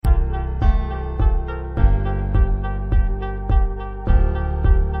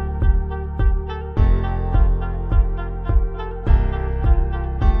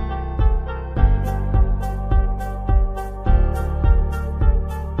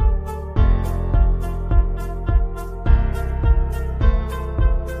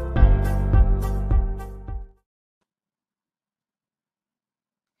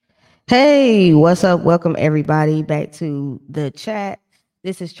Hey, what's up? Welcome everybody back to the chat.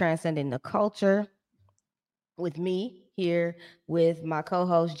 This is Transcending the Culture with me here with my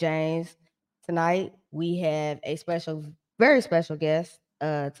co-host James. Tonight we have a special, very special guest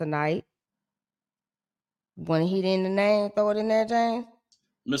tonight. Want to hit in the name, throw it in there, James?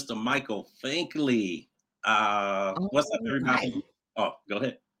 Mr. Michael Finkley. What's up, everybody? Right. Oh, go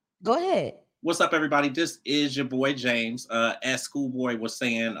ahead. Go ahead. What's up, everybody? This is your boy James. As Schoolboy was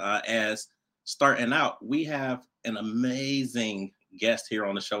saying, as starting out, we have an amazing guest here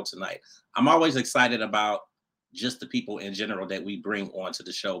on the show tonight. I'm always excited about just the people in general that we bring onto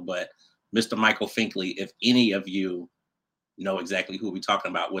the show. But Mr. Michael Finkley, if any of you know exactly who we're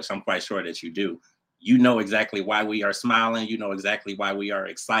talking about, which I'm quite sure that you do, you know exactly why we are smiling. You know exactly why we are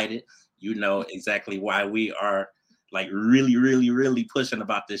excited. You know exactly why we are like really, really, really pushing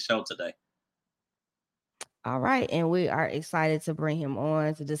about this show today. All right, and we are excited to bring him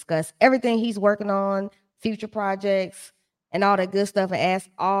on to discuss everything he's working on, future projects, and all that good stuff, and ask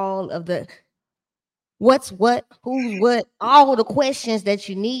all of the what's what, who's what, all the questions that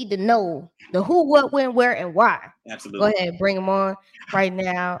you need to know. The who, what, when, where, and why. Absolutely. Go ahead, bring him on right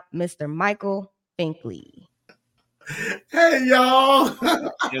now, Mr. Michael Finkley. Hey, y'all.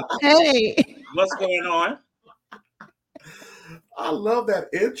 Hey. What's going on? I love that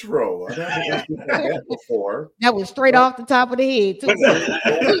intro. I've never listened to that before. That was straight off the top of the head, too.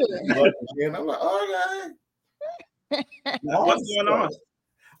 And I'm like, okay. What's going on?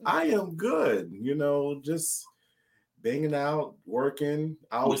 I am good. Just banging out, working.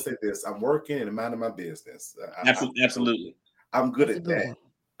 I always say this: I'm working and minding my business. Absolutely. I'm good at that.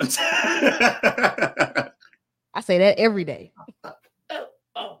 I say that every day.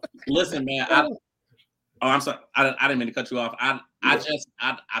 Listen, man. I'm sorry. I didn't mean to cut you off. I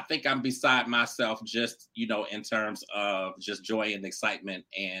think I'm beside myself, just in terms of just joy and excitement,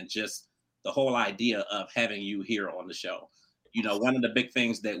 and just the whole idea of having you here on the show. One of the big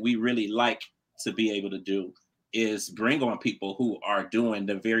things that we really like to be able to do is bring on people who are doing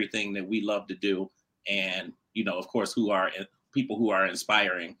the very thing that we love to do, and of course, who are people who are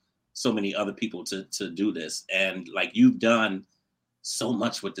inspiring so many other people to do this. And like, you've done so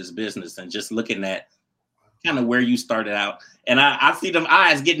much with this business, and just looking at kind of where you started out, and I see them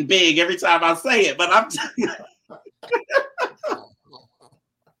eyes getting big every time I say it, but I'm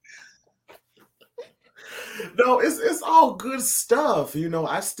No, it's all good stuff.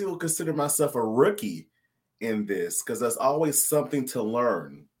 I still consider myself a rookie in this because there's always something to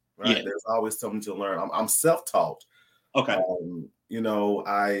learn, right? Yeah. There's always something to learn. I'm self-taught. Okay.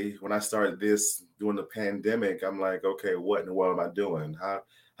 When I started this during the pandemic, I'm like, okay, what in the world am I doing?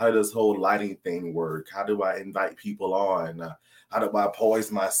 How does this whole lighting thing work? How do I invite people on? How do I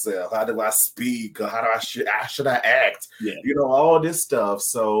poise myself? How do I speak? How should I act? Yeah. All this stuff.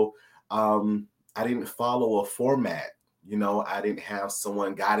 So I didn't follow a format. I didn't have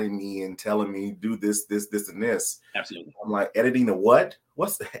someone guiding me and telling me do this, and this. Absolutely. I'm like, editing the what?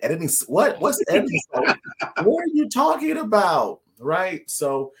 What's the editing? What's editing? What are you talking about? Right.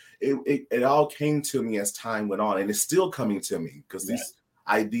 So it all came to me as time went on, and it's still coming to me because these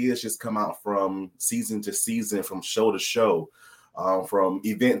ideas just come out from season to season, from show to show, from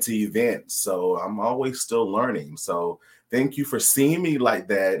event to event. So I'm always still learning. So thank you for seeing me like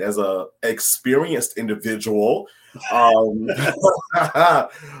that as a experienced individual. But I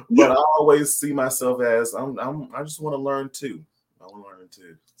always see myself as I just want to learn too. I want to learn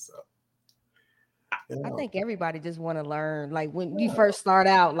too. So I think everybody just want to learn. Like when you first start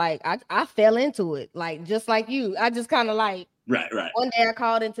out, like I fell into it, like just like you. I just kind of like right. One day I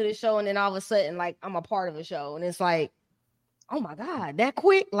called into the show, and then all of a sudden, like I'm a part of a show, and it's like, oh my god, that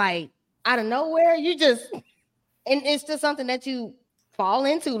quick, like out of nowhere, you just, and it's just something that you fall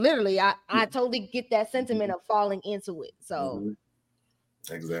into. Literally, I totally get that sentiment of falling into it. So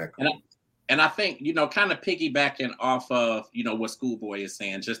exactly. And I think, kind of piggybacking off of, what Schoolboy is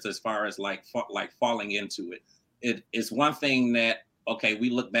saying, just as far as like falling into it, it's one thing that, okay, we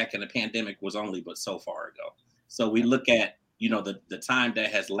look back and the pandemic was only but so far ago. So we look at, the time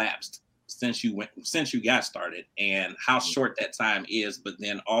that has lapsed since you got started, and how short that time is, but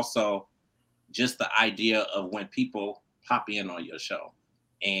then also just the idea of when people pop in on your show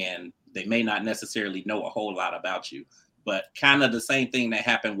and they may not necessarily know a whole lot about you. But kind of the same thing that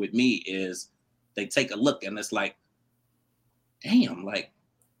happened with me is they take a look and it's like, damn, like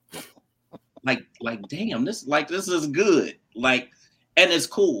damn, this is good. Like, and it's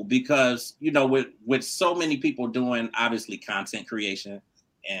cool because, with so many people doing obviously content creation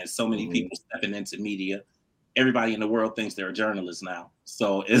and so many people stepping into media, everybody in the world thinks they're a journalist now.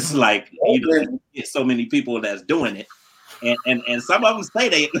 So it's like, you get so many people that's doing it. And some of them say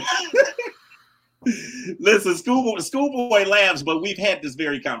they listen, schoolboy laughs, but we've had this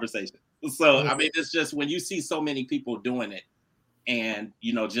very conversation. So I mean, it's just when you see so many people doing it, and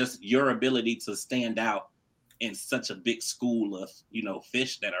just your ability to stand out in such a big school of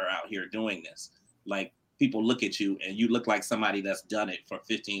fish that are out here doing this, like people look at you and you look like somebody that's done it for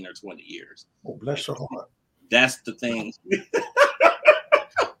 15 or 20 years. Oh, bless your heart. That's the thing.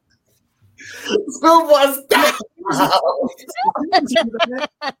 Schoolboy, stop.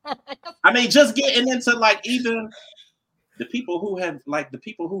 I mean, just getting into like even the people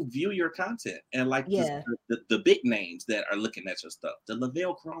who view your content and like the big names that are looking at your stuff, the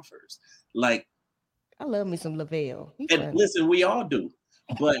Lavelle Crawfords. Like, I love me some Lavelle. And listen, we all do.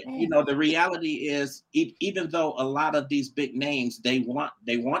 But the reality is, even though a lot of these big names they want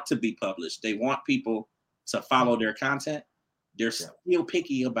to be published, they want people to follow their content, they're still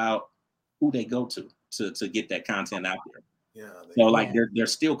picky about who they go to get that content out there. They're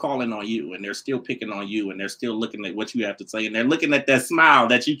still calling on you, and they're still picking on you, and they're still looking at what you have to say, and they're looking at that smile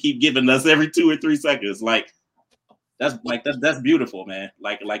that you keep giving us every 2 or 3 seconds. That's beautiful, man.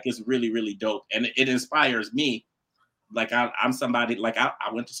 Like it's really, really dope, and it inspires me. Like I'm somebody, like I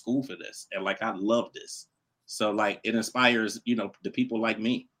went to school for this, and like I love this. So like it inspires the people like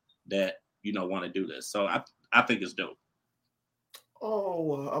me that want to do this. So I think it's dope.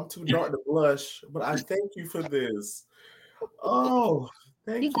 Oh, I'm too dark to blush, but I thank you for this. Oh,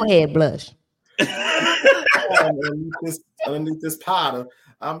 thank you. Go ahead, blush. Underneath this powder,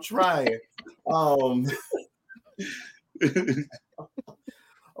 I'm trying.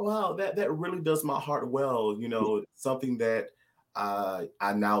 Wow, that really does my heart well. Something that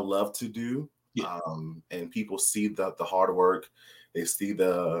I now love to do. Yeah. And people see the hard work, they see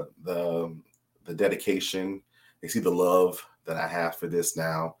the dedication, they see the love that I have for this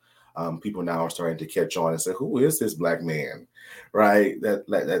now. People now are starting to catch on and say, "Who is this black man?" Right?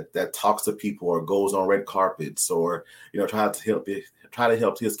 That talks to people or goes on red carpets or try to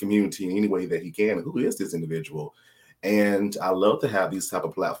help his community in any way that he can. Who is this individual? And I love to have these type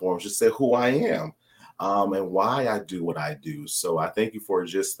of platforms just say who I am and why I do what I do. So I thank you for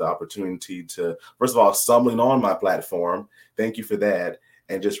just the opportunity to, first of all, stumbling on my platform. Thank you for that.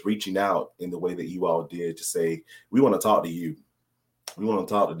 And just reaching out in the way that you all did to say, we want to talk to you. We want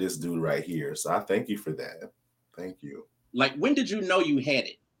to talk to this dude right here. So I thank you for that. Thank you. Like, when did you know you had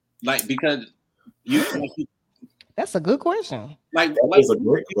it? Like, because that's a good question. That is a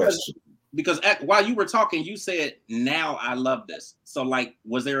great question. Because while you were talking, you said, now I love this. So like,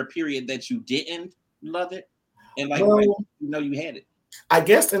 was there a period that you didn't love it? And like, you had it? I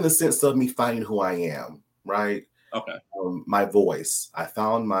guess in the sense of me finding who I am, right? Okay. My voice. I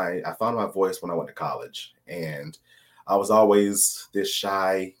found my voice when I went to college. And I was always this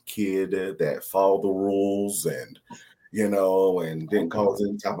shy kid that followed the rules and didn't cause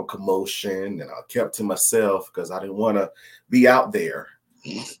any type of commotion. And I kept to myself because I didn't want to be out there.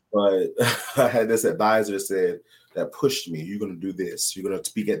 But I had this advisor that pushed me. You're going to do this. You're going to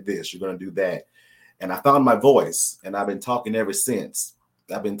speak at this. You're going to do that. And I found my voice, and I've been talking ever since.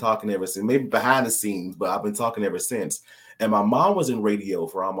 Maybe behind the scenes, but I've been talking ever since. And my mom was in radio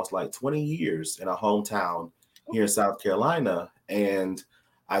for almost like 20 years in our hometown here in South Carolina. And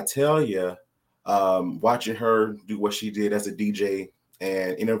I tell you, watching her do what she did as a DJ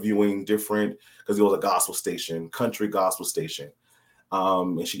and interviewing different, because it was a gospel station, country gospel station.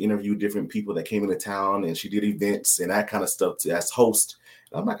 And she interviewed different people that came into town, and she did events and that kind of stuff as host.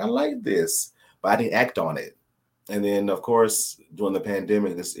 And I'm like, I like this, but I didn't act on it. And then, of course, during the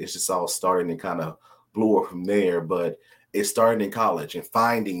pandemic, it's just all starting and kind of blew up from there. But it started in college and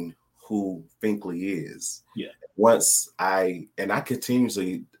finding who Finkley is. Yeah. Once I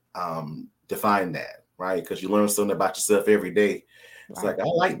continuously define that, right? Because you learn something about yourself every day. It's like, I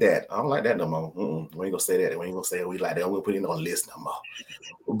like that. I don't like that no more. We ain't gonna say that. We ain't gonna say we like that. We'll put it on the list no more.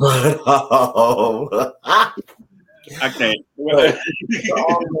 But okay.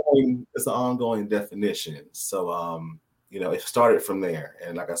 It's an ongoing definition. So it started from there.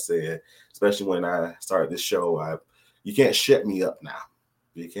 And like I said, especially when I started this show, you can't shut me up now.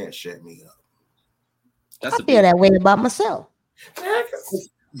 You can't shut me up. I feel that way about myself.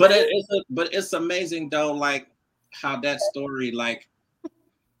 But it's amazing though, like how that story, like,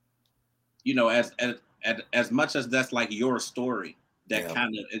 as much as that's like your story, that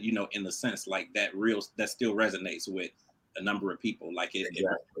kind of, in the sense like that still resonates with a number of people. Like it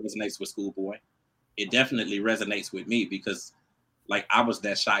resonates with Schoolboy. It definitely resonates with me because like I was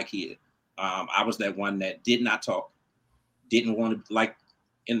that shy kid. I was that one that did not talk, didn't want to, like,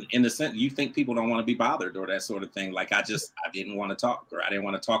 in the sense, you think people don't want to be bothered or that sort of thing. Like I didn't want to talk, or I didn't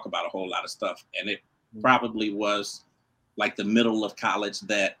want to talk about a whole lot of stuff. And it probably was like the middle of college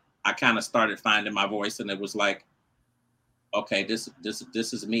that I kind of started finding my voice, and it was like, okay, this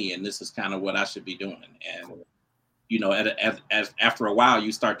is me, and this is kind of what I should be doing. And you know, as after a while,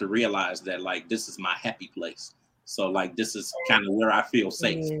 you start to realize that like this is my happy place. So like this is kind of where I feel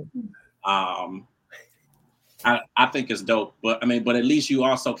safe. I think it's dope, but I mean, but at least you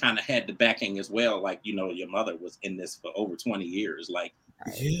also kind of had the backing as well. Like, you know, your mother was in this for over 20 years. Like,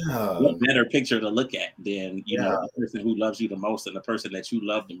 what better picture to look at than, you know, the person who loves you the most and the person that you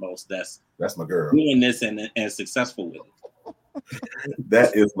love the most. That's my girl doing this and successful with it.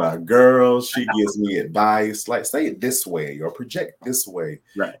 That is my girl. She gives me advice, like say it this way or project this way.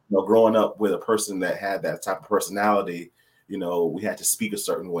 Right. You know, growing up with a person that had that type of personality, you know, we had to speak a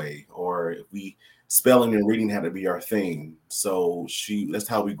certain way, or if we spelling and reading had to be our thing. So that's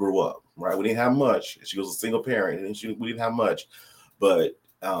how we grew up, right? We didn't have much. She was a single parent, and we didn't have much, but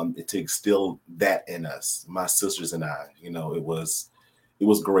it takes still that in us, my sisters and I. You know, it was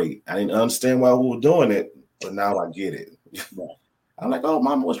great. I didn't understand why we were doing it, but now I get it. I'm like, oh,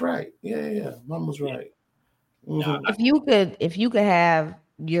 Mama was right. Yeah, Mama was right. Mm-hmm. If you could have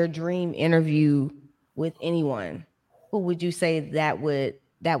your dream interview with anyone, who would you say that would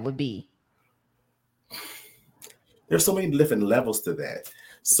be? There's so many different levels to that.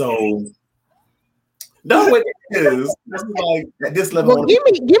 So no, it is. This is like at this level. Well, give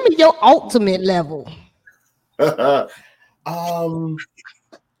me your ultimate level. I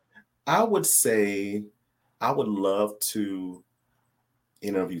would say I would love to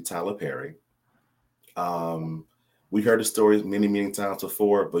interview Tyler Perry. We heard the stories many times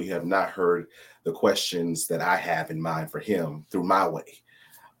before, but you have not heard the questions that I have in mind for him through my way.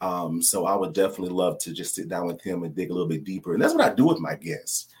 So I would definitely love to just sit down with him and dig a little bit deeper. And that's what I do with my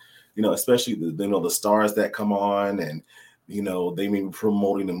guests, you know, especially the stars that come on and, you know, they may be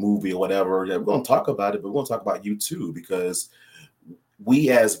promoting a movie or whatever. Yeah, we're going to talk about it, but we're going to talk about you too, because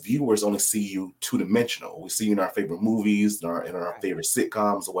we as viewers only see you two-dimensional. We see you in our favorite movies, in our favorite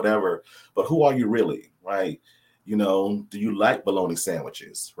sitcoms or whatever, but who are you really, right? You know, do you like bologna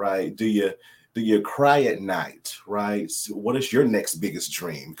sandwiches, right? Do you cry at night, right? So what is your next biggest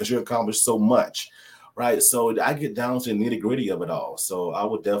dream? Because you accomplished so much, right? So I get down to the nitty-gritty of it all. So I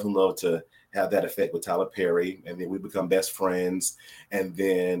would definitely love to have that effect with Tyler Perry, and then we become best friends, and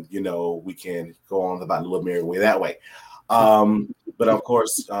then, you know, we can go on about a little merry way that way. But of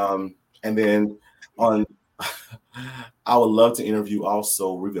course, and then on, I would love to interview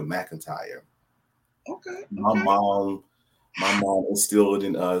also Reba McEntire. Okay. My mom instilled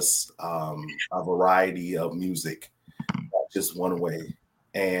in us a variety of music, not just one way.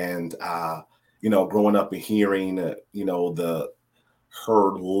 And you know, growing up and hearing you know,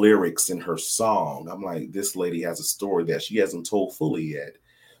 her lyrics in her song, I'm like, this lady has a story that she hasn't told fully yet.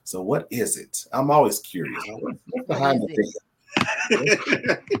 So what is it? I'm always curious. What's behind the thing?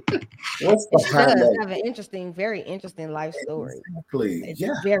 What's behind that? That? Have an interesting, very interesting life story. Exactly. It's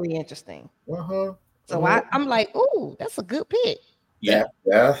very interesting. So I'm like, ooh, that's a good pick. Yeah.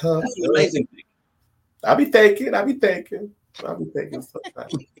 That's amazing. I'll be thinking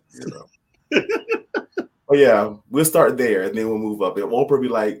sometimes, you know. Oh yeah, we'll start there and then we'll move up. And Oprah be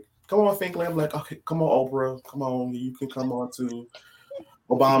like, come on, Finkley. I'm like, okay, come on, Oprah. Come on, you can come on to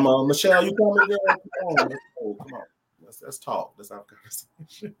Obama. Michelle, you coming there? Come on. Let's talk. Let's have a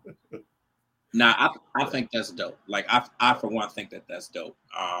conversation. Now, I think that's dope. Like I for one think that's dope.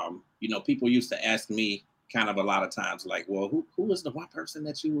 You know, people used to ask me kind of a lot of times, like, well, who is the one person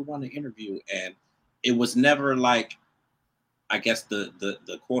that you would want to interview? And it was never like, I guess the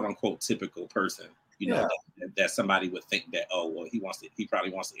quote unquote typical person, you know, that somebody would think that, oh, well, he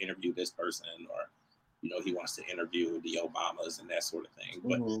probably wants to interview this person, or, you know, he wants to interview the Obamas and that sort of thing.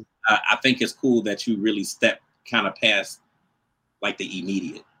 But I think it's cool that you really step kind of past like the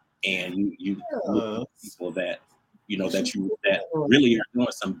immediate, and you look at people that, you know, that really are doing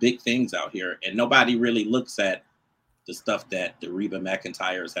some big things out here, and nobody really looks at the stuff that the Reba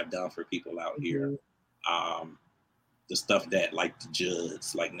McEntires have done for people out here. The stuff that like the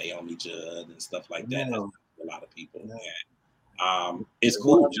Judds, like Naomi Judd and stuff like that, has a lot of people. And it's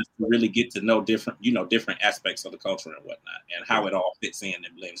cool just to really get to know different aspects of the culture and whatnot, and how it all fits in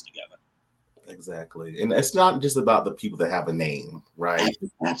and blends together. Exactly. And it's not just about the people that have a name, right?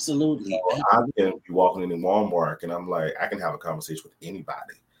 Absolutely. So I can be walking in Walmart and I'm like, I can have a conversation with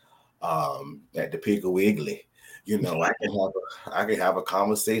anybody. At the Piggly Wiggly, you know, I can have a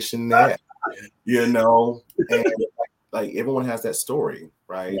conversation there, you know, and like everyone has that story,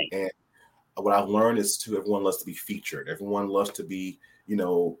 right? And what I've learned is everyone loves to be featured. Everyone loves to be, you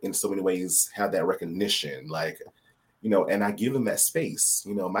know, in so many ways have that recognition, like, you know, and I give them that space.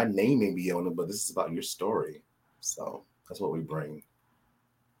 You know, my name may be on it, but this is about your story. So That's what we bring.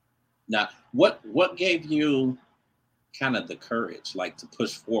 Now, what gave you kind of the courage, like to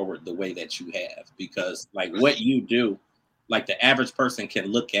push forward the way that you have? Because like what you do, like the average person can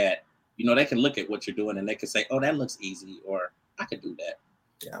look at, they can look at what you're doing and they can say, "Oh, that looks easy," or "I could do that."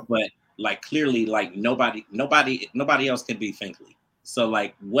 Yeah. But like clearly, like nobody else can be Finkley. So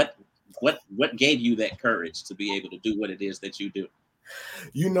like, what gave you that courage to be able to do what it is that you do?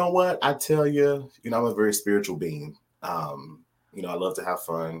 You know what? I tell you, I'm a very spiritual being. I love to have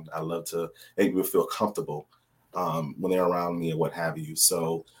fun. I love to make people feel comfortable when they're around me and what have you.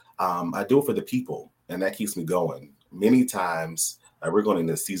 So I do it for the people, and that keeps me going. Many times, we're going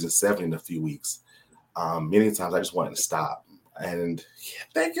into season 7 in a few weeks. Many times I just wanted to stop. And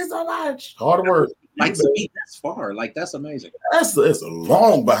thank you so much. Hard work. Like to be that's far. Like that's amazing. It's a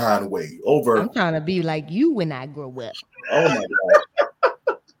long behind way over. I'm trying to be like you when I grow up. Oh my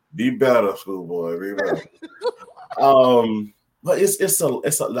God. Be better, schoolboy. Be better. But it's a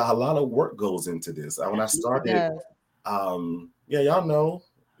lot of work goes into this. When I started, y'all know,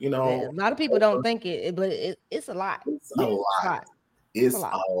 a lot of people don't think it, but it's a lot. It's a lot. It's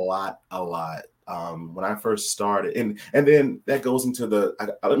a lot. When I first started, and then that goes into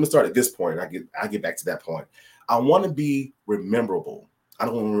let me start at this point. I get back to that point. I want to be rememberable. I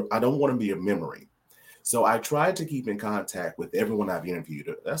don't want to be a memory. So I tried to keep in contact with everyone I've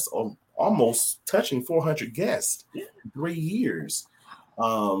interviewed. That's almost touching 400 guests in 3 years.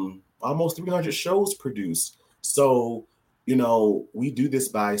 Almost 300 shows produced. So, we do this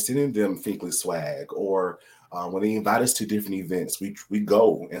by sending them Finkley swag, or when they invite us to different events, we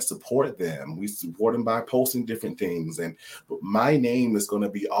go and support them. We support them by posting different things. And my name is going to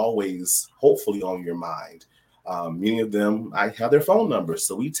be always, hopefully, on your mind. Many of them, I have their phone numbers,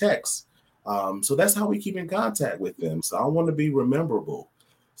 so we text. So that's how we keep in contact with them. So I want to be rememberable.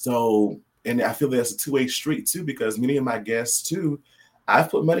 So, and I feel that's a two-way street too, because many of my guests too,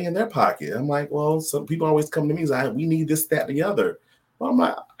 I've put money in their pocket. I'm like, well, some people always come to me and say, we need this, that, and the other. Well, I'm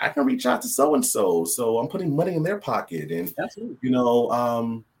like, I can reach out to so-and-so. So I'm putting money in their pocket. And,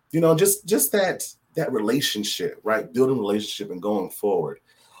 just that relationship, right? Building relationship and going forward.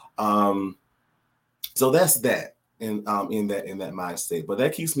 So that's that in that mind state. But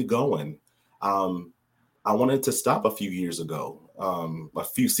that keeps me going. I wanted to stop a few years ago, a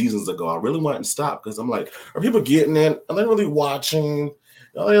few seasons ago. I really wanted to stop because I'm like, are people getting it? Are they really watching?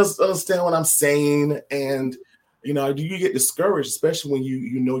 They understand what I'm saying? And, do you get discouraged, especially when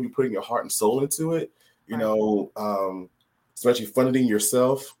you're putting your heart and soul into it, especially funding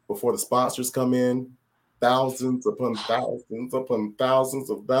yourself before the sponsors come in, thousands upon thousands upon thousands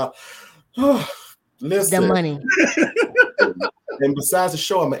of dollars. Listen. The money. And besides the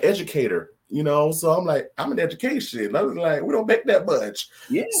show, I'm an educator, so I'm like, I'm in education. I was like, we don't make that much.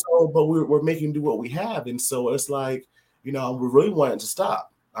 Yeah. So, but we're making do what we have. And so it's like, we really wanted to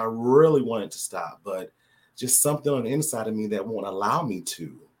stop. I really wanted to stop, but just something on the inside of me that won't allow me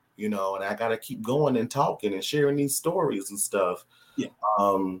to, and I got to keep going and talking and sharing these stories and stuff. Yeah.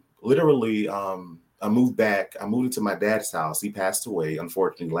 Literally, I moved back. I moved into my dad's house. He passed away,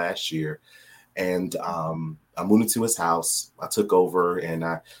 unfortunately, last year. And I moved into his house. I took over and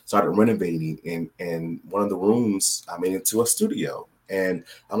I started renovating. And one of the rooms I made into a studio. And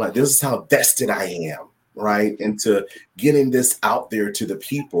I'm like, this is how vested I am, right? Into getting this out there to the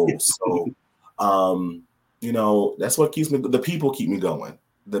people. So, that's what keeps me. The people keep me going.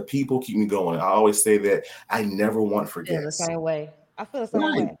 The people keep me going. I always say that I never want to forget. The same way. I feel the same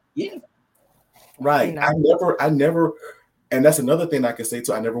way. Yeah. Right. I never. And that's another thing I can say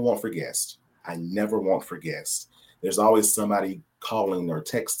too. I never want for guests. I never want for guests. There's always somebody calling or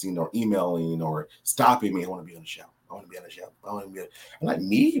texting or emailing or stopping me. I want to be on the show. I want to be on the show. I want to be. I'm like,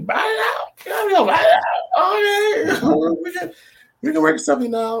 me? Buy it out. Buy it out. Oh, yeah. We can work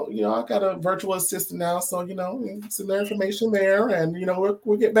something out. I got a virtual assistant now. So, send their information there. And,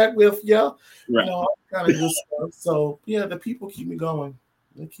 we'll get back with you. Right. Kind of good stuff. So, yeah, the people keep me going.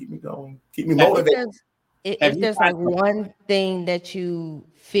 They keep me going. Keep me motivated. If there's like one thing that you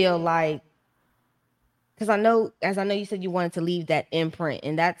feel like, because I know you said you wanted to leave that imprint,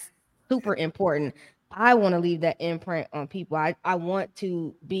 and that's super important. I want to leave that imprint on people. I want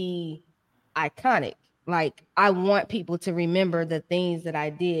to be iconic. Like, I want people to remember the things that I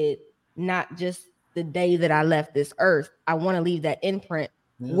did, not just the day that I left this earth. I want to leave that imprint.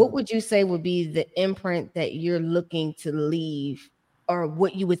 Yeah. What would you say would be the imprint that you're looking to leave, or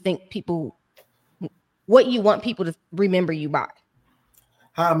what you would think what you want people to remember you by?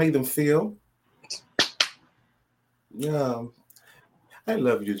 How I made them feel. Yeah, I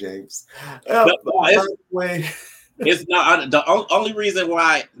love you, James. By the way, It's not only reason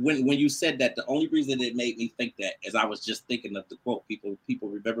why when you said that, the only reason it made me think that is I was just thinking of the quote, people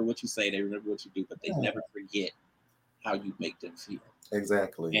remember what you say, they remember what you do, but they never forget how you make them feel.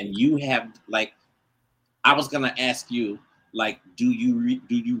 Exactly. And you have, like, I was gonna ask you, like, do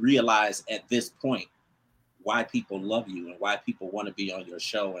you realize at this point why people love you and why people want to be on your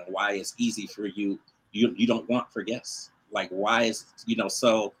show and why it's easy for you? You don't want for guests. Like, why is,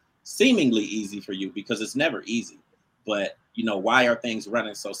 so seemingly easy for you, because it's never easy. But why are things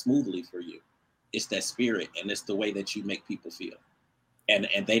running so smoothly for you? It's that spirit, and it's the way that you make people feel. And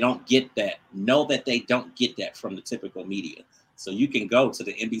they don't get that. Know that they don't get that from the typical media. So you can go to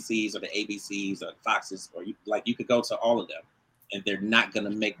the NBCs or the ABCs or Foxes, or you could go to all of them, and they're not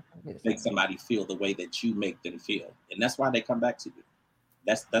gonna make somebody feel the way that you make them feel, and that's why they come back to you.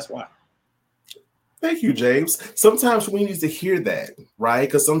 That's why. Thank you, James. Sometimes we need to hear that, right?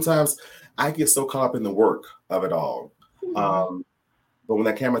 Because sometimes I get so caught up in the work of it all. But when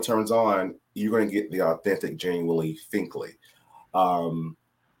that camera turns on, you're going to get the authentic, genuinely Finkley.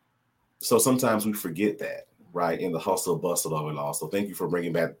 So sometimes we forget that, right, in the hustle bustle of it all. So thank you for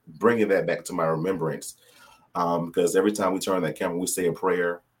bringing that back to my remembrance. Because every time we turn that camera, we say a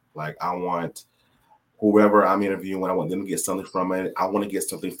prayer. Like, I want whoever I'm interviewing, I want them to get something from it. I want to get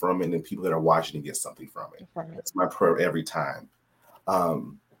something from it, and the people that are watching to get something from it. That's my prayer every time.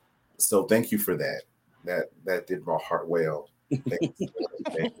 So thank you for that. That did my heart well.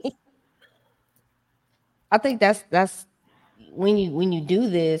 I think that's when you do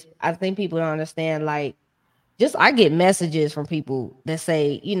this, I think people don't understand, like, just I get messages from people that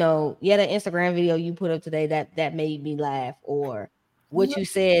say, yeah, the Instagram video you put up today, that made me laugh, or what you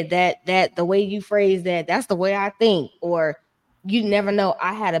said, that the way you phrased that's the way I think, or you never know,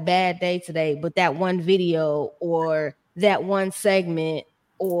 I had a bad day today, but that one video or that one segment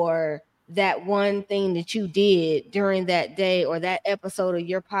or that one thing that you did during that day or that episode of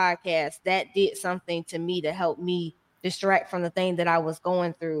your podcast, that did something to me to help me distract from the thing that I was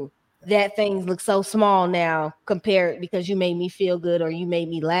going through. That things look so small now compared, because you made me feel good or you made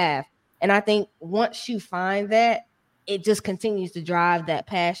me laugh. And I think once you find that, it just continues to drive that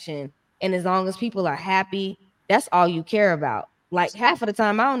passion. And as long as people are happy, that's all you care about. Like, half of the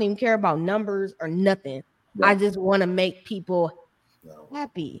time, I don't even care about numbers or nothing. No. I just want to make people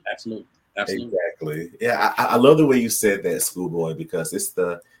happy. Absolutely. Exactly. Yeah, I love the way you said that, Schoolboy, because it's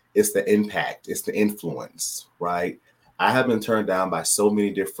the impact, it's the influence, right? I have been turned down by so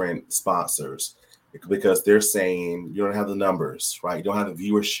many different sponsors because they're saying you don't have the numbers, right? You don't have the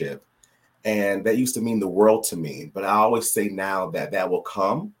viewership. And that used to mean the world to me. But I always say now that will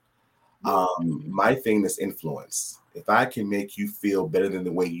come. My thing is influence. If I can make you feel better than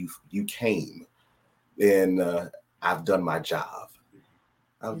the way you came, then I've done my job.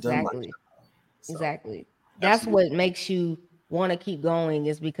 I've done my job. So, exactly. That's what makes you want to keep going,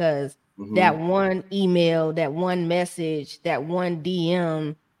 is because that one email, that one message, that one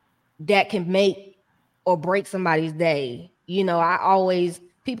DM that can make or break somebody's day.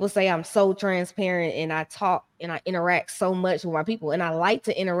 People say I'm so transparent and I talk and I interact so much with my people, and I like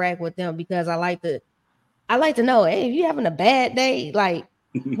to interact with them because I like to know, hey, if you having a bad day, like,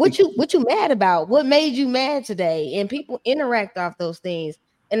 what you mad about? What made you mad today? And people interact off those things.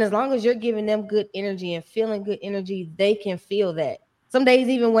 And as long as you're giving them good energy and feeling good energy, they can feel that. Some days,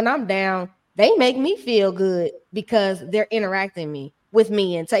 even when I'm down, they make me feel good because they're interacting with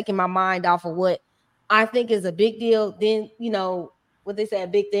me and taking my mind off of what I think is a big deal. Then, what they say, a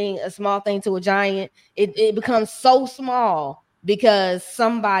big thing, a small thing to a giant, it becomes so small because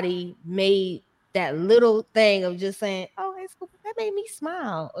somebody made that little thing of just saying, "Oh, hey, Scoop, that made me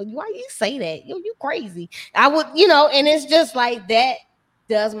smile." Or, why you say that? You crazy. I would, and it's just like that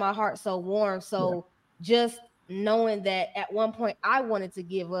does my heart so warm. So just knowing that at one point I wanted to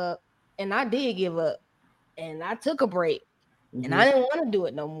give up, and I did give up, and I took a break, and I didn't want to do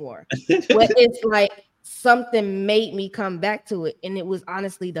it no more. But it's like something made me come back to it, and it was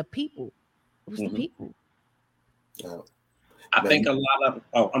honestly the people. It was the people. I think a lot of.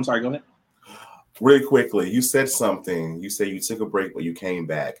 Oh, I'm sorry. Go ahead. Really quickly, you said something. You said you took a break, but you came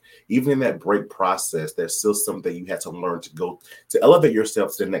back. Even in that break process, there's still something you had to learn to go to elevate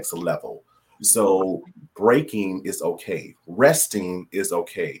yourself to the next level. So breaking is okay. Resting is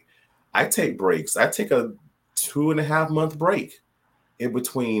okay. I take breaks. I take a 2.5 month break in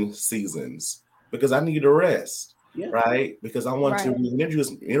between seasons because I need to rest, right? Because I want to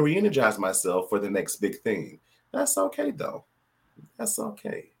re-energize myself for the next big thing. That's okay, though. That's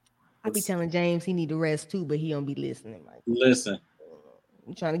okay. I be telling James he need to rest too, but he don't be listening. Like, listen,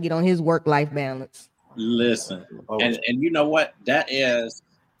 I'm trying to get on his work-life balance. Listen, and you know what? That is,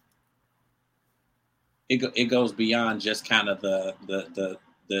 it goes beyond just kind of the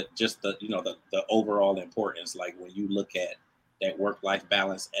just the the overall importance. Like when you look at that work-life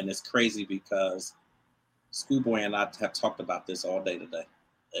balance, and it's crazy because Schoolboy and I have talked about this all day today,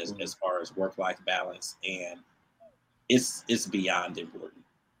 as far as work-life balance, and it's beyond important.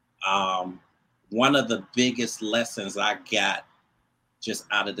 One of the biggest lessons I got just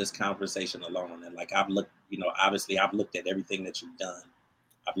out of this conversation alone, and like I've looked, obviously I've looked at everything that you've done.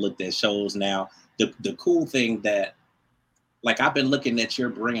 I've looked at shows now. The cool thing that, like, I've been looking at your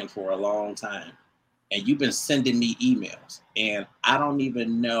brand for a long time, and you've been sending me emails, and I don't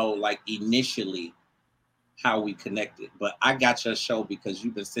even know, like, initially how we connected, but I got your show because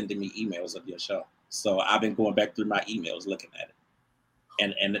you've been sending me emails of your show. So I've been going back through my emails looking at it.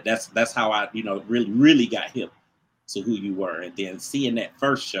 And that's how I, really got hip to who you were. And then seeing that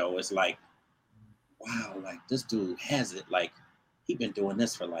first show, it's like, wow, like this dude has it. Like he been doing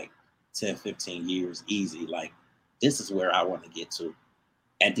this for like 10, 15 years easy. Like this is where I want to get to.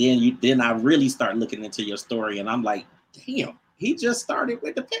 And then I really start looking into your story, and I'm like, damn, he just started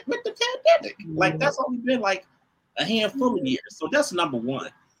with the pandemic. Like that's only been like a handful of years. So that's number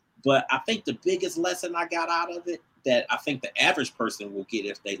one. But I think the biggest lesson I got out of it, that I think the average person will get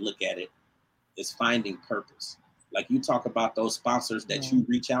if they look at it, is finding purpose. Like you talk about those sponsors that you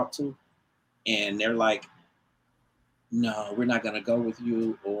reach out to, and they're like, no, we're not going to go with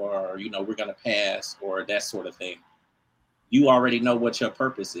you, or, we're going to pass, or that sort of thing. You already know what your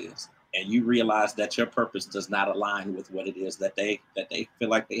purpose is, and you realize that your purpose does not align with what it is that they feel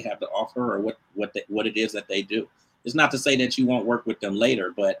like they have to offer, or what it is that they do. It's not to say that you won't work with them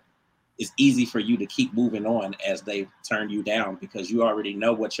later, but it's easy for you to keep moving on as they turn you down, because you already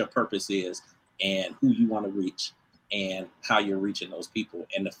know what your purpose is and who you want to reach and how you're reaching those people.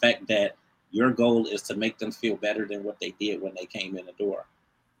 And the fact that your goal is to make them feel better than what they did when they came in the door.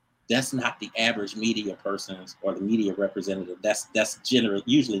 That's not the average media person's or the media representative. That's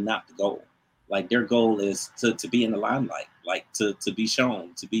usually not the goal. Like their goal is to be in the limelight, like to be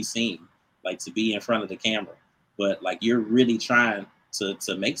shown, to be seen, like to be in front of the camera. But like you're really trying to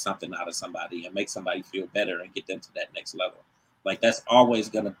make something out of somebody and make somebody feel better and get them to that next level. Like that's always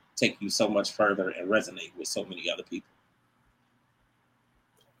going to take you so much further and resonate with so many other people.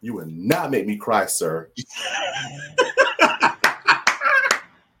 You would not make me cry, sir.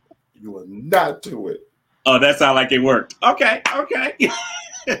 You will not do it. Oh, that sounds like it worked. Okay.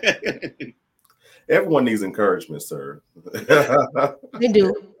 Everyone needs encouragement, sir. They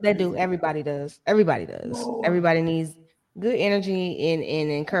do. Everybody does. Everybody needs good energy and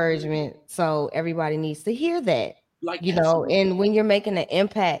encouragement. So everybody needs to hear that. Like, and when you're making an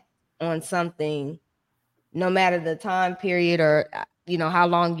impact on something, no matter the time period or how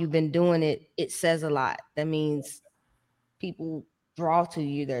long you've been doing it, it says a lot. That means people draw to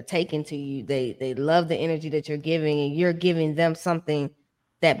you, they're taken to you, they love the energy that you're giving, and you're giving them something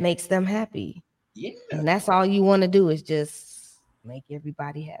that makes them happy. Yeah. And that's all you want to do, is just make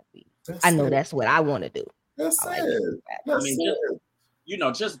everybody happy. That's what I want to do. That's it.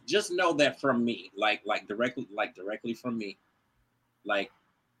 Just know that from me, like directly from me, like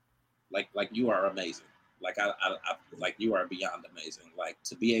you are amazing. Like I like you are beyond amazing. Like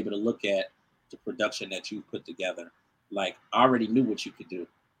to be able to look at the production that you put together, like I already knew what you could do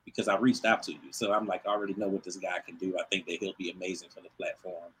because I reached out to you. So I'm like, I already know what this guy can do. I think that he'll be amazing for the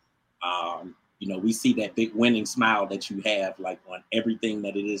platform. We see that big winning smile that you have, like on everything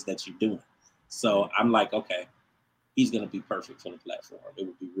that it is that you're doing. So I'm like, okay, he's gonna be perfect for the platform. It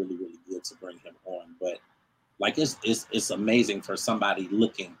would be really, really good to bring him on. But like it's amazing for somebody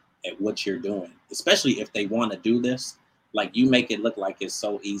looking at what you're doing, especially if they want to do this. Like you make it look like it's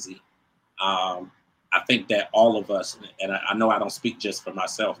so easy. I think that all of us, and I know I don't speak just for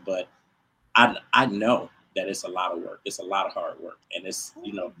myself, but I know that it's a lot of work. It's a lot of hard work, and it's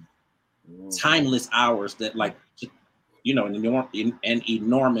timeless hours that like an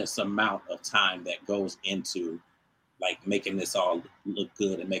enormous amount of time that goes into like making this all look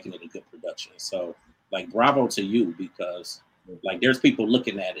good and making it a good production. So like bravo to you, because like there's people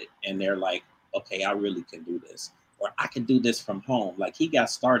looking at it and they're like, okay, I really can do this, or I can do this from home. Like he got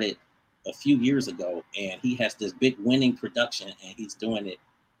started a few years ago and he has this big winning production and he's doing it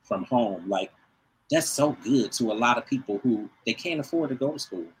from home. Like that's so good to a lot of people who they can't afford to go to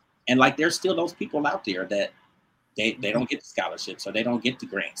school. And like there's still those people out there that they don't get the scholarships, or they don't get the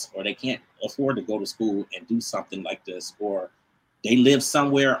grants, or they can't afford to go to school and do something like this, or they live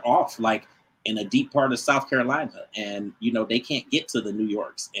somewhere off, like in a deep part of South Carolina, and they can't get to the New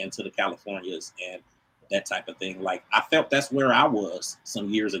Yorks and to the Californias and that type of thing. Like I felt that's where I was some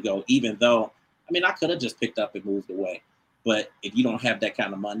years ago, even though I could have just picked up and moved away. But if you don't have that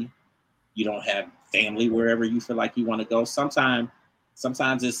kind of money, You don't have family wherever you feel like you want to go. Sometimes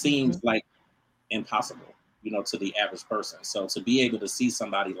it seems like impossible, to the average person. So to be able to see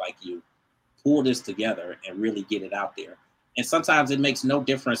somebody like you pull this together and really get it out there. And sometimes it makes no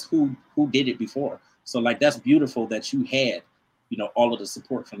difference who did it before. So like that's beautiful that you had, all of the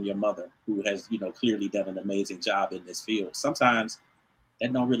support from your mother, who has, clearly done an amazing job in this field. Sometimes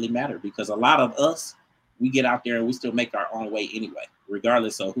that don't really matter, because a lot of us, we get out there and we still make our own way anyway,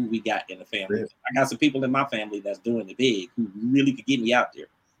 regardless of who we got in the family. Yeah. I got some people in my family that's doing it big, who really could get me out there.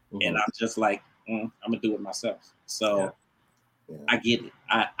 And I'm just like, I'm gonna do it myself. So Yeah. I get it.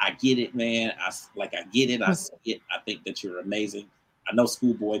 I get it, man. I get it. I see it. I think that you're amazing. I know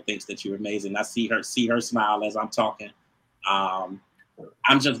Schoolboy thinks that you're amazing. I see her smile as I'm talking. I'm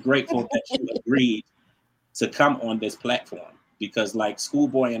just grateful that you agreed to come on this platform, because like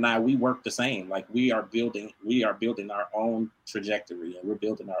Schoolboy and I, we work the same. Like we are building our own trajectory, and we're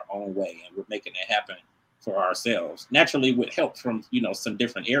building our own way, and we're making it happen for ourselves. Naturally, with help from some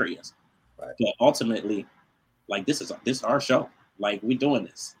different areas, right. But ultimately, like this is our show. Like we're doing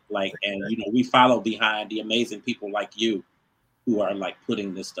this. Like, and we follow behind the amazing people like you, who are like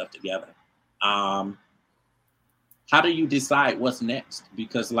putting this stuff together. How do you decide what's next?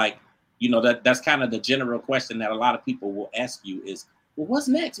 Because like, that's kind of the general question that a lot of people will ask you is, well, what's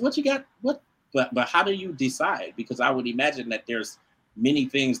next? What you got? But how do you decide? Because I would imagine that there's many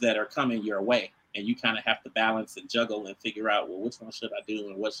things that are coming your way, and you kind of have to balance and juggle and figure out, well, which one should I do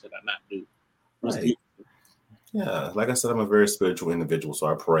and what should I not do? Right. Yeah, like I said, I'm a very spiritual individual, so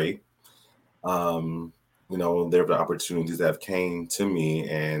I pray. There are opportunities that have came to me,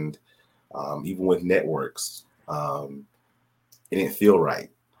 and even with networks, it didn't feel right.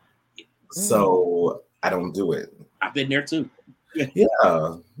 So I don't do it. I've been there too.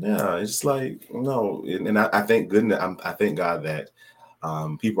 Yeah. It's like, no. And I thank goodness, I thank God that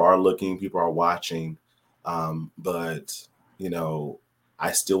people are looking, people are watching. But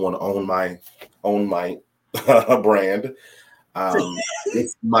I still want to own my brand.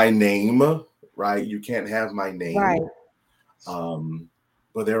 It's my name, right? You can't have my name. Right.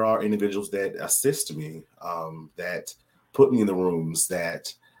 But there are individuals that assist me, that put me in the rooms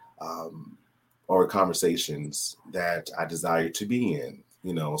that or conversations that I desire to be in,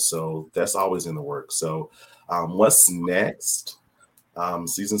 so that's always in the work. So what's next?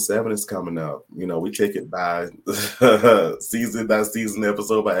 Season 7 is coming up. We take it by season by season,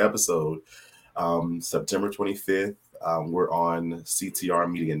 episode by episode. September 25th, we're on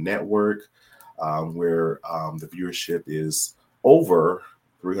CTR Media Network, where the viewership is over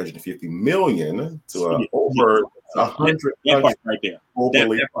 350 million to over 100 that right there.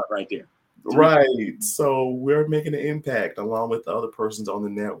 That part right there. Right. So we're making an impact along with the other persons on the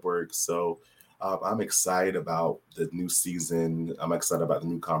network. So I'm excited about the new season. I'm excited about the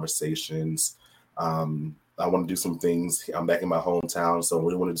new conversations. I want to do some things. I'm back in my hometown, so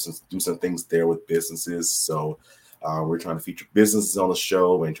we want to do some things there with businesses. So we're trying to feature businesses on the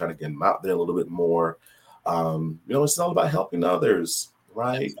show and trying to get them out there a little bit more. It's all about helping others,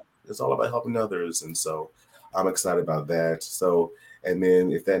 right? It's all about helping others. And so I'm excited about that. So, and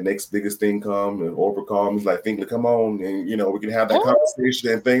then if that next biggest thing comes and Oprah comes, like, Finkley, come on, and we can have that conversation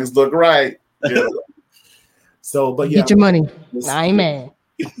and things look right. So, but get your money. I ain't mad.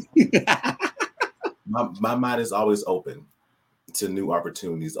 My mind is always open to new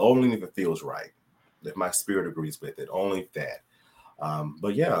opportunities, only if it feels right, if my spirit agrees with it, only if that.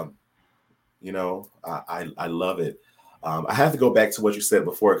 But yeah, I love it. I have to go back to what you said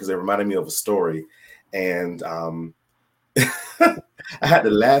before, because it reminded me of a story, and I had to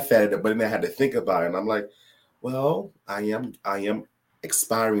laugh at it, but then I had to think about it, and I'm like, well, I am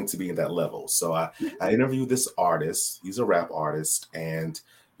aspiring to be in that level. So I interviewed this artist. He's a rap artist, and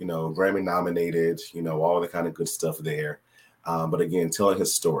Grammy nominated, all the kind of good stuff there. But again, telling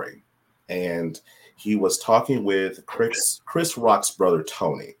his story, and he was talking with Chris Rock's brother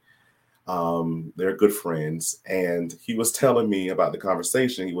Tony. They're good friends, and he was telling me about the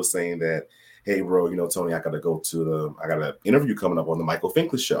conversation. He was saying that, hey, bro, Tony, I got an interview coming up on the Michael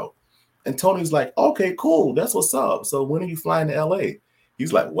Finkley show. And Tony's like, okay, cool. That's what's up. So when are you flying to LA?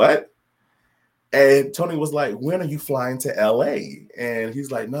 He's like, what? And Tony was like, when are you flying to LA? And he's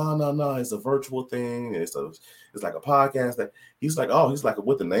like, no. It's a virtual thing. It's like a podcast. That he's like,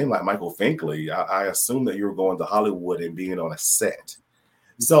 with a name like Michael Finkley, I assume that you're going to Hollywood and being on a set.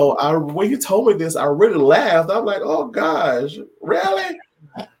 So when you told me this, I really laughed. I'm like, oh gosh, really?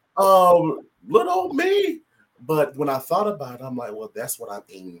 Little old me. But when I thought about it, I'm like, well, that's what I'm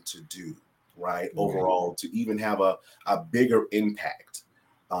aiming to do, right? Overall, to even have a bigger impact,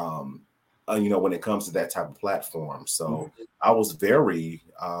 when it comes to that type of platform. So I was very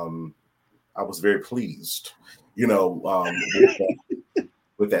I was very pleased,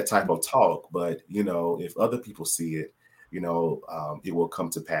 with that type of talk. But if other people see it, it will come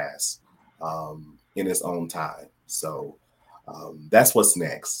to pass in its own time. So that's what's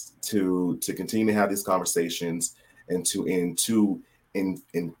next, to continue to have these conversations and to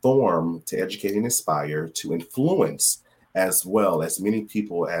inform, to educate and inspire, to influence as well as many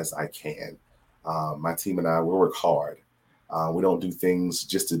people as I can. My team and I, we work hard. We don't do things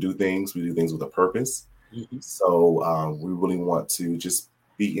just to do things. We do things with a purpose. Mm-hmm. So we really want to just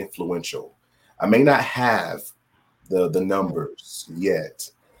be influential. I may not have the numbers yet,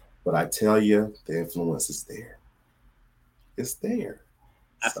 but I tell you, the influence is there. It's there.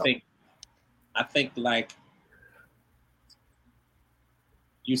 I think like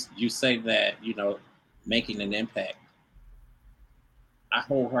you say that, making an impact. I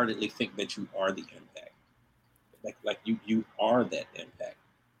wholeheartedly think that you are the impact. Like you are that impact.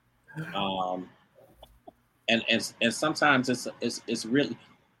 And sometimes it's really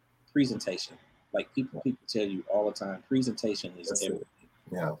presentation. Like people tell you all the time, presentation is That's everything. it.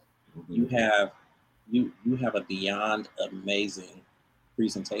 Yeah. Mm-hmm. You have a beyond amazing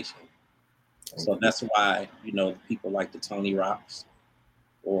presentation. So that's why, people like the Tony Rocks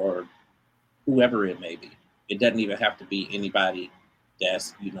or whoever it may be. It doesn't even have to be anybody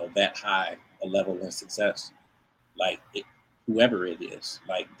that's, that high a level in success. Like whoever it is,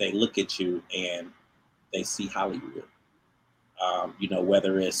 like they look at you and they see Hollywood.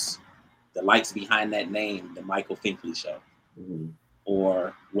 Whether it's the lights behind that name, the Michael Finkley Show, Mm-hmm.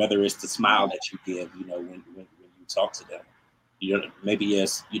 or whether it's the smile that you give, when you talk to them. Maybe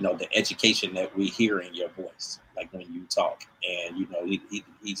it's the education that we hear in your voice, like when you talk, and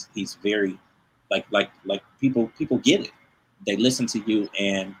he's very like people get it. They listen to you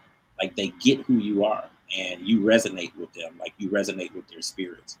and like they get who you are, and you resonate with them, like you resonate with their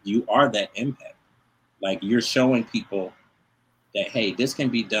spirits. You are that impact. Like you're showing people that, hey, this can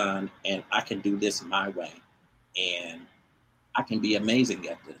be done, and I can do this my way, and I can be amazing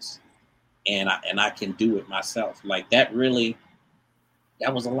at this, and I can do it myself. Like that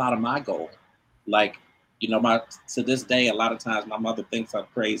was a lot of my goal. Like, to this day, a lot of times my mother thinks I'm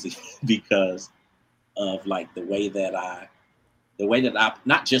crazy because of like the way that I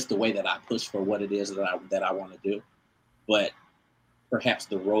not just the way that I push for what it is that I want to do, but perhaps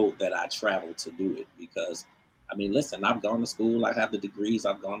the road that I travel to do it. Because I mean, listen, I've gone to school, I have the degrees,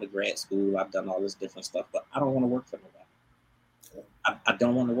 I've gone to grad school, I've done all this different stuff, but I don't want to work for nobody. I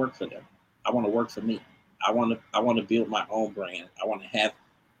don't want to work for them. I want to work for me. I want to build my own brand. I want to have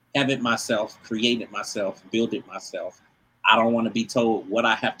it myself, create it myself, build it myself. I don't want to be told what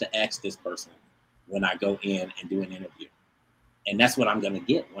I have to ask this person when I go in and do an interview. And that's what I'm going to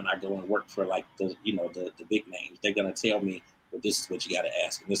get when I go and work for like the big names. They're going to tell me, well, this is what you got to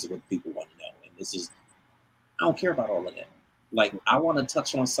ask, and this is what people want to know, and this is. I don't care about all of that. Like I want to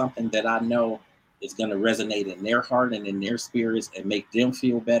touch on something that I know is going to resonate in their heart and in their spirits and make them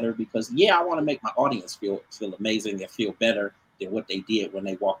feel better. Because I want to make my audience feel amazing and feel better than what they did when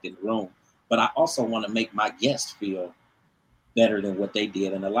they walked in the room. But I also want to make my guests feel better than what they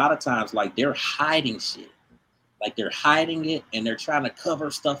did. And a lot of times, like they're hiding shit. Like they're hiding it and they're trying to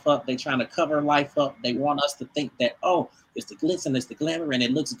cover stuff up. They're trying to cover life up. They want us to think that, oh, it's the glitz and it's the glamour and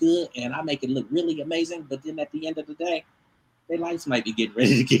it looks good and I make it look really amazing. But then at the end of the day, their lights might be getting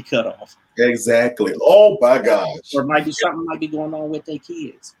ready to get cut off. Exactly. Oh my gosh. Or might be something might be going on with their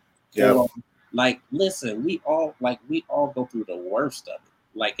kids. Yeah. Like, listen, we all go through the worst of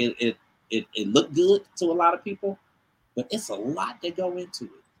it. Like it looked good to a lot of people, but it's a lot that go into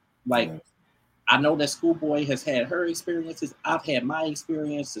it. Like I know that Schoolboy has had her experiences. I've had my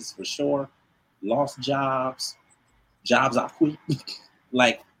experiences for sure. Lost jobs I quit,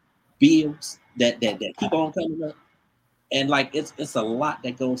 like bills that keep on coming up, and like it's a lot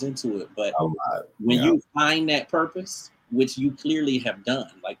that goes into it. But when you find that purpose, which you clearly have done,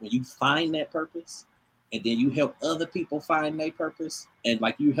 like when you find that purpose, and then you help other people find their purpose, and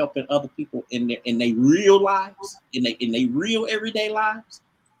like you helping other people in their real lives, in their real everyday lives.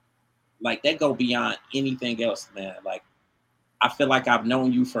 Like that go beyond anything else, man. Like I feel like I've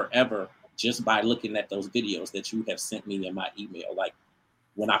known you forever just by looking at those videos that you have sent me in my email. Like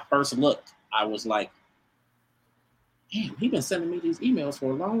when I first looked, I was like, damn, he's been sending me these emails for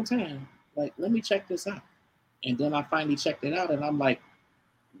a long time. Like, let me check this out. And then I finally checked it out and I'm like,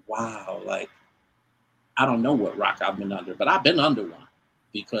 wow, like I don't know what rock I've been under, but I've been under one.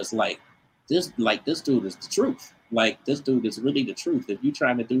 Because this dude is the truth. Like this dude is really the truth. If you're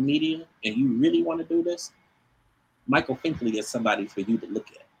trying to do media and you really want to do this, Michael Finkley is somebody for you to look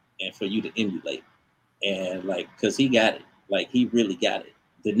at and for you to emulate. And like, cause he got it. Like he really got it.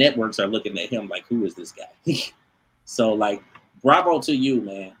 the networks are looking at him like, who is this guy? So like, bravo to you,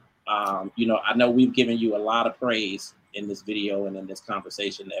 man. You know, I know we've given you a lot of praise in this video and in this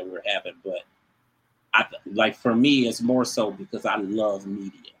conversation that we're having, but I like, for me, it's more so because I love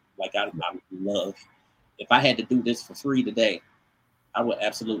media. Like I love, if I had to do this for free today, I would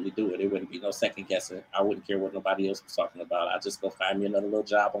absolutely do it. It wouldn't be no second guessing. I wouldn't care what nobody else was talking about. I'd just go find me another little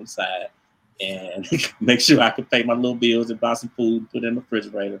job on the side and make sure I could pay my little bills and buy some food, put it in the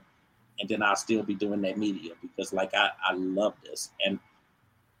refrigerator, and then I'll still be doing that media because like I love this. And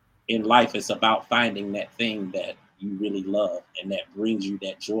in life, it's about finding that thing that you really love and that brings you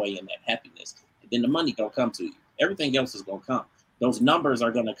that joy and that happiness. And then the money gonna come to you. Everything else is gonna come. Those numbers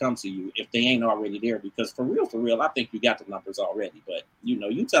are gonna come to you if they ain't already there. Because for real, I think you got the numbers already. But you know,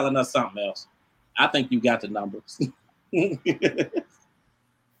 you telling us something else. I think you got the numbers.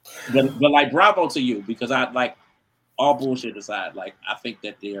 but like, bravo to you, because I like, all bullshit aside, like I think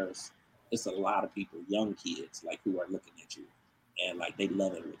that it's a lot of people, young kids, like who are looking at you and like they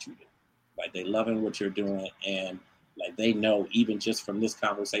loving what you do. Like they loving what you're doing, and like they know, even just from this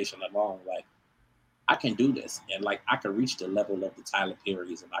conversation alone, like I can do this, and like I can reach the level of the Tyler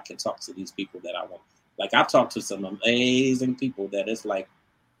Perrys, and I can talk to these people that I want. Like I've talked to some amazing people that it's like,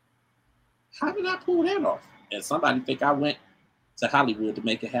 how did I pull that off? And somebody think I went to Hollywood to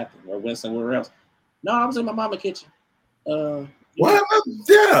make it happen or went somewhere else. No, I was in my mama kitchen. What?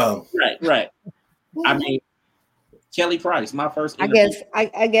 Yeah. Right. I mean, Kelly Price, my first I interview. guess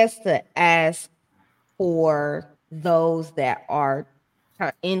I guess to ask for those that are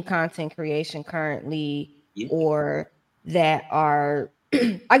in content creation currently, Yeah. or that are,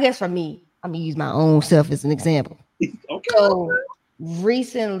 I guess for me, I'm gonna use my own self as an example. Okay. So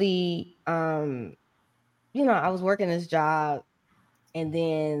recently, you know, I was working this job, and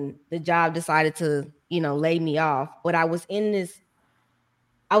then the job decided to, you know, lay me off. But I was in this,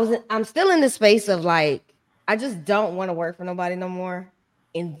 I'm still in the space of like, I just don't want to work for nobody no more.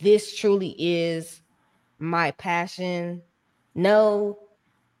 And this truly is my passion. No,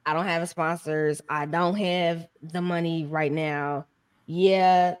 I don't have sponsors. I don't have the money right now.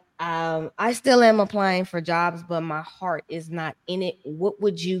 Yeah, I still am applying for jobs, but my heart is not in it. What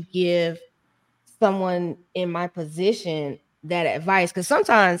would you give someone in my position that advice? Because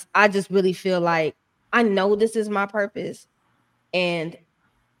sometimes I just really feel like I know this is my purpose, and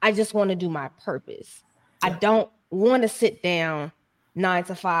I just want to do my purpose. I Yeah. don't want to sit down 9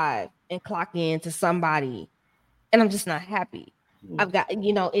 to 5 and clock in to somebody, and I'm just not happy. I've got,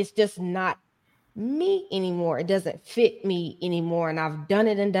 you know, it's just not me anymore. It doesn't fit me anymore. And I've done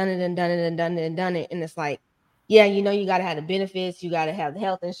it and done it and done it and done it and done it. And it's like, yeah, you know, you got to have the benefits, you got to have the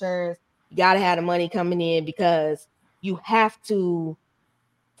health insurance, you got to have the money coming in because you have to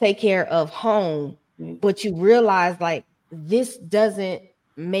take care of home. But you realize like this doesn't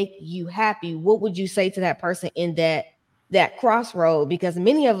make you happy. What would you say to that person in that crossroad? Because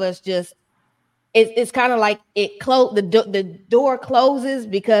many of us just, it's kind of like the door closes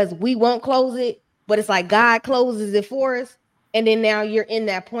because we won't close it, but it's like God closes it for us. And then now you're in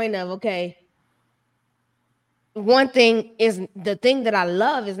that point of, okay, one thing is, the thing that I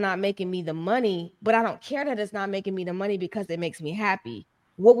love is not making me the money, but I don't care that it's not making me the money because it makes me happy.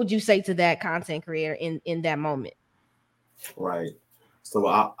 What would you say to that content creator in that moment? Right. So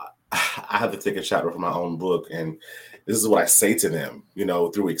I have to take a chapter from my own book, and this is what I say to them, you know,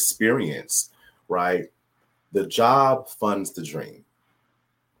 through experience, right? The job funds the dream,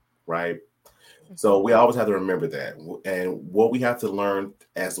 right? So we always have to remember that. And what we have to learn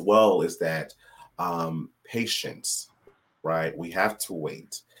as well is that patience, right? We have to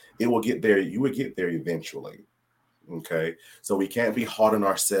wait. It will get there. You will get there eventually. Okay. So we can't be hard on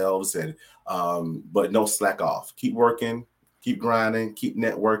ourselves, and but no slack off. Keep working, keep grinding, keep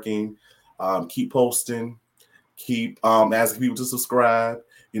networking, keep posting, keep asking people to subscribe.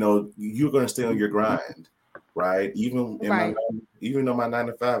 You know, you're gonna stay on your grind, right? Even in Right. even though my 9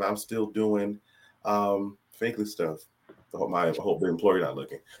 to 5, I'm still doing fakely stuff. I hope the employer not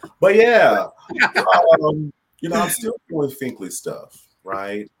looking. But yeah, you know, I'm still doing Finkley stuff,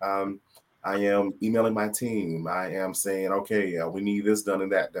 right? I am emailing my team. I am saying, okay, we need this done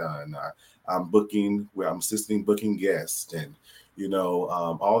and that done. I'm booking, where I'm assisting booking guests, and you know,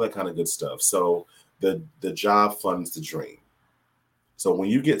 all that kind of good stuff. So the job funds the dream. So when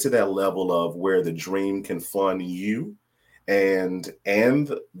you get to that level of where the dream can fund you, and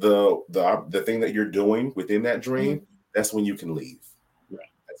the thing that you're doing within that dream, that's when you can leave. Right.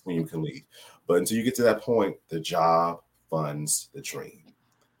 That's when you can leave. But until you get to that point, the job funds the dream.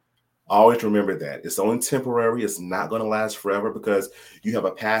 Always remember that it's only temporary. It's not going to last forever because you have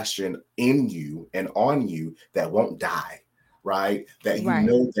a passion in you and on you that won't die. right? That you Right.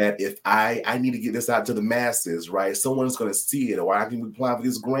 know that if I need to get this out to the masses, right? Someone's going to see it, or I can apply for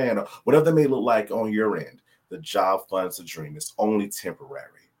this grant, or whatever that may look like on your end. The job funds a dream. It's only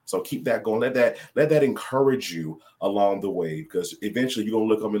temporary. So keep that going. Let that encourage you along the way, because eventually you're gonna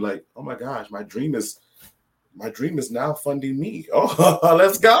look up and be like, oh my gosh, my dream is now funding me. Oh,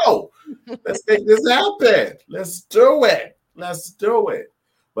 let's go. Let's make this happen. Let's do it. Let's do it.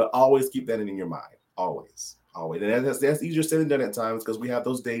 But always keep that in your mind. Always. Always. And that's easier said than done at times, because we have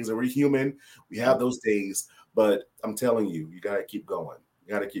those days that we're human. We have those days. But I'm telling you, you got to keep going.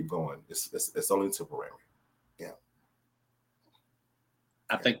 You got to keep going. It's only temporary. Yeah.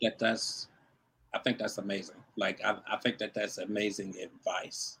 I think that's amazing. Like I think that's amazing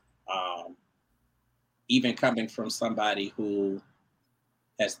advice. Even coming from somebody who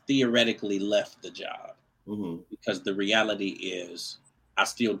has theoretically left the job, because the reality is I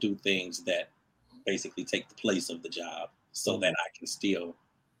still do things that basically take the place of the job so that I can still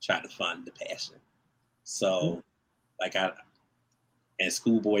try to fund the passion. So like and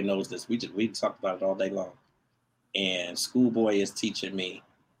Schoolboy knows this. We talk about it all day long. And Schoolboy is teaching me,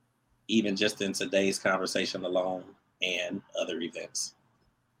 even just in today's conversation alone and other events,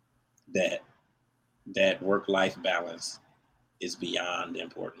 that work-life balance is beyond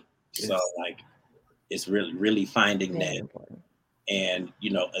important. Yes. So like it's really finding that important. And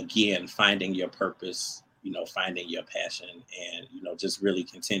again, finding your purpose, finding your passion, and just really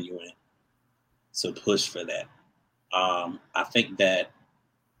continuing to push for that. I think that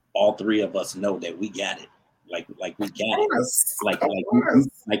all three of us know that we got it. Like we got it.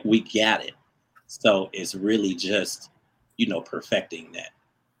 Like we got it. So it's really just perfecting that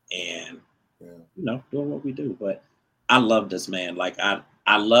and doing what we do. But I love this, man. Like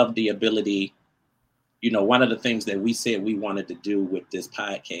I love the ability. One of the things that we said we wanted to do with this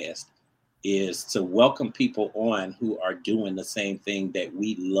podcast is to welcome people on who are doing the same thing that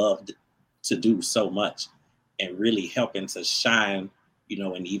we loved to do so much, and really helping to shine,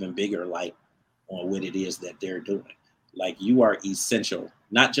 an even bigger light on what it is that they're doing. Like you are essential,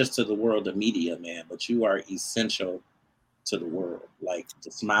 not just to the world of media, man, but you are essential to the world. Like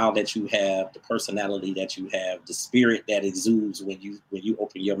the smile that you have, the personality that you have, the spirit that exudes when you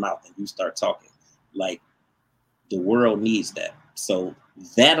open your mouth and you start talking. Like the world needs that. So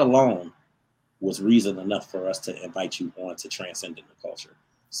that alone was reason enough for us to invite you on to Transcending the Culture.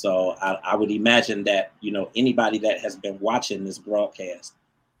 So I would imagine that, anybody that has been watching this broadcast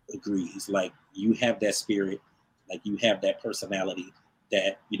agrees. Like you have that spirit, like you have that personality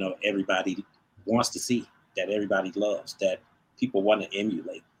that, everybody wants to see, that everybody loves, that people want to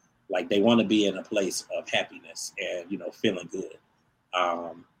emulate. Like they want to be in a place of happiness and, feeling good.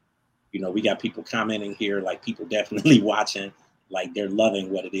 We got people commenting here, like people definitely watching, like they're loving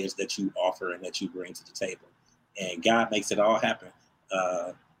what it is that you offer and that you bring to the table. And God makes it all happen.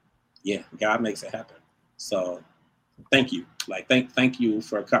 God makes it happen. So thank you. Like thank you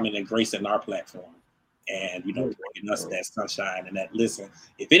for coming and gracing our platform and, bringing us that sunshine and that listen.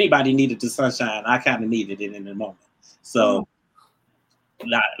 If anybody needed the sunshine, I kind of needed it in the moment. So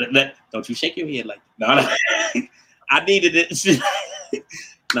don't you shake your head like no. I needed it.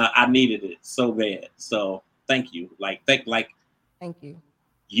 No, I needed it so bad. So thank you. Thank you.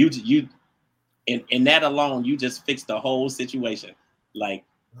 You in that alone, you just fixed the whole situation. Like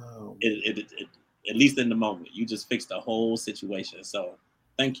it, at least in the moment, you just fixed the whole situation. So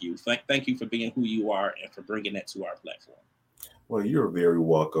thank you. Thank you for being who you are and for bringing that to our platform. Well, you're very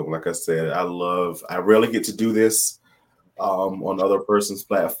welcome. Like I said, I rarely get to do this on other person's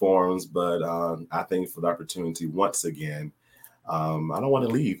platforms, but I thank you for the opportunity once again. I don't want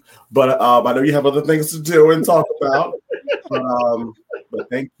to leave, but I know you have other things to do and talk about. But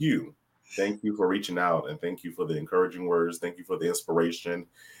thank you for reaching out, and thank you for the encouraging words. Thank you for the inspiration,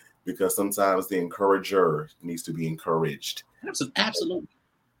 because sometimes the encourager needs to be encouraged. Absolutely.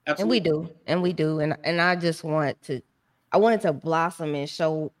 And we do, and I just wanted to blossom and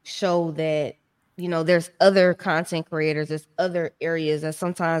show that there's other content creators, there's other areas that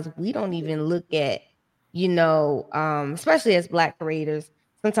sometimes we don't even look at. Especially as Black creators,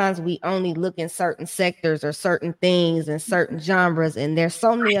 sometimes we only look in certain sectors or certain things and certain genres, and there's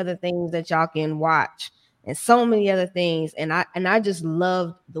so many other things that y'all can watch and so many other things. And I just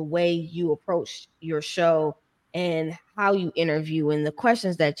loved the way you approached your show and how you interview and the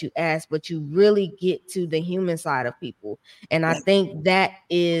questions that you ask, but you really get to the human side of people. And I think that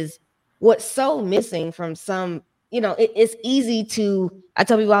is what's so missing from some. It's easy I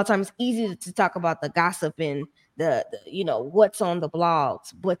tell people all the time, it's easy to talk about the gossip and the what's on the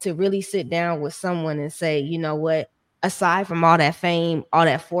blogs, but to really sit down with someone and say, you know what, aside from all that fame, all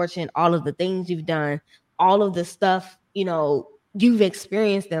that fortune, all of the things you've done, all of the stuff you've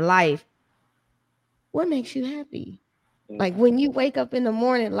experienced in life, what makes you happy? Like when you wake up in the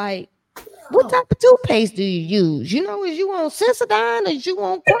morning, like what type of toothpaste do you use? Is you on Sensodyne or is you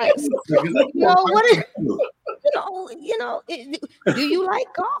on Crest? What is, do you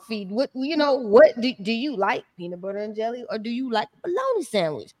like coffee? What do you like peanut butter and jelly, or do you like a bologna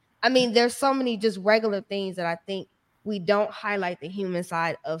sandwich? I mean, there's so many just regular things that I think we don't highlight the human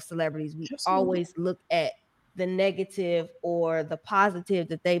side of celebrities. We always look at the negative or the positive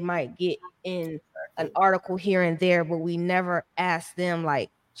that they might get in an article here and there, but we never ask them like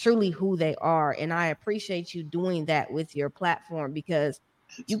truly who they are. And I appreciate you doing that with your platform, because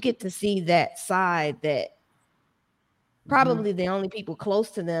you get to see that side that probably the only people close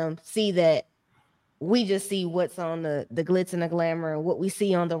to them see. That we just see what's on the glitz and the glamour, and what we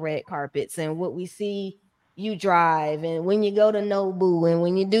see on the red carpets, and what we see you drive, and when you go to Nobu, and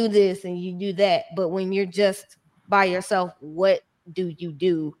when you do this and you do that. But when you're just by yourself, what do you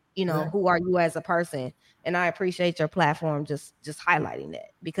do? Who are you as a person? And I appreciate your platform just highlighting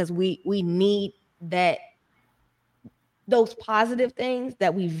that, because we need that, those positive things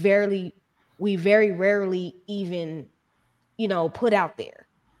that we very rarely even put out there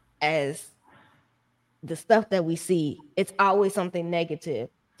as the stuff that we see. It's always something negative.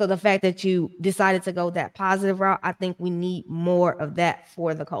 So the fact that you decided to go that positive route, I think we need more of that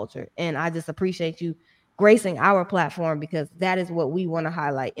for the culture. And I just appreciate you gracing our platform, because that is what we want to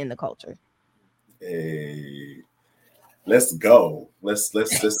highlight in the culture. Hey, let's go. Let's do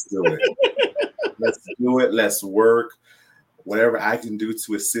it. Let's do it. Let's work. Whatever I can do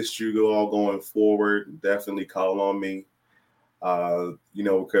to assist you all going forward, definitely call on me.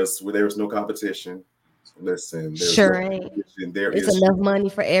 Because there's no competition. Listen, there's sure ain't. It's is enough money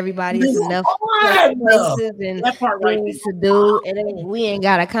for everybody. It's enough places and that part right things to do. And we ain't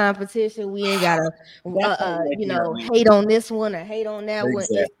got a competition. We ain't got to, hate on this one or hate on that one.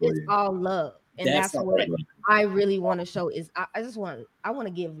 It's all love, and that's what I really want to show. Is I want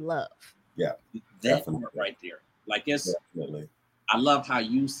to give love. Yeah, that part right there. Like it's definitely. I love how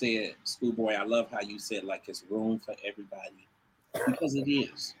you said, Schoolboy. I love how you said like it's room for everybody, because it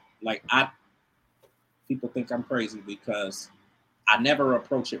is. Like people think I'm crazy because I never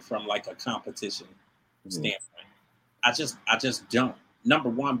approach it from like a competition standpoint. I just don't. Number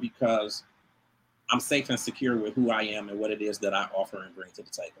one, because I'm safe and secure with who I am and what it is that I offer and bring to the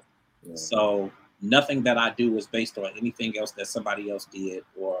table. Yeah. So nothing that I do is based on anything else that somebody else did,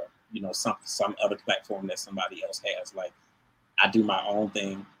 or some other platform that somebody else has. Like I do my own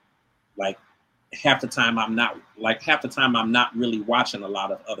thing. Like half the time I'm not really watching a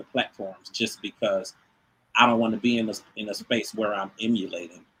lot of other platforms, just because I don't want to be in a space where I'm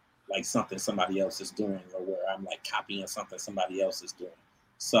emulating like something somebody else is doing, or where I'm like copying something somebody else is doing.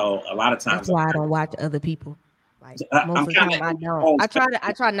 So a lot of times that's why I don't watch other people. Like most of the time I don't. I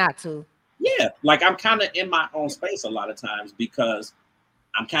try not to. Yeah, like I'm kind of in my own space a lot of times, because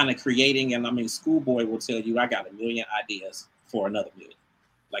I'm kind of creating, and I mean, Schoolboy will tell you I got a million ideas for another million.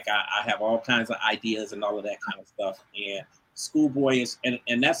 Like I have all kinds of ideas and all of that kind of stuff. And Schoolboy is,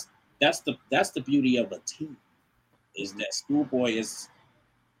 and that's the beauty of a team, is that Schoolboy is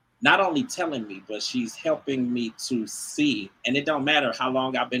not only telling me, but she's helping me to see. And it don't matter how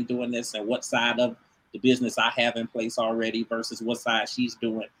long I've been doing this and what side of the business I have in place already versus what side she's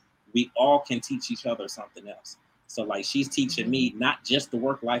doing. We all can teach each other something else. So like she's teaching me not just the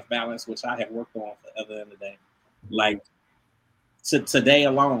work-life balance, which I have worked on forever and a day. Like today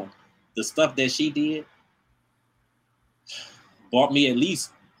alone, the stuff that she did bought me at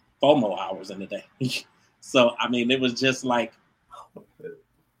least 4 more hours in the day. So I mean, it was just like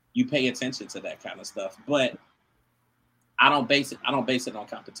you pay attention to that kind of stuff. But I don't base it on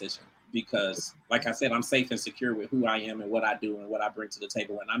competition, because like I said, I'm safe and secure with who I am and what I do and what I bring to the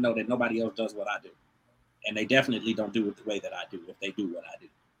table. And I know that nobody else does what I do. And they definitely don't do it the way that I do, if they do what I do.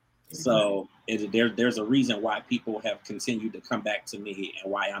 So there's a reason why people have continued to come back to me,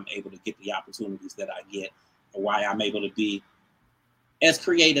 and why I'm able to get the opportunities that I get, and why I'm able to be as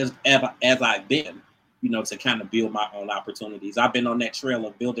creative as I've been, to kind of build my own opportunities. I've been on that trail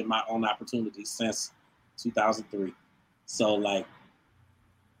of building my own opportunities since 2003. So like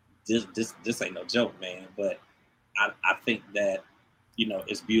this ain't no joke, man. But I think that,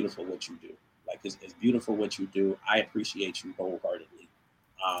 it's beautiful what you do. Like it's beautiful what you do. I appreciate you wholeheartedly.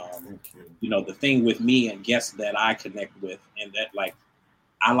 Thank you. The thing with me and guests that I connect with, and that like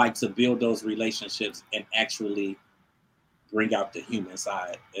I like to build those relationships and actually bring out the human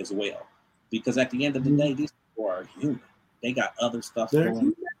side as well. Because at the end of the day, these people are human. They got other stuff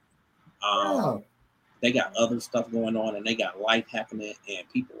going on. They got other stuff going on, and they got life happening, and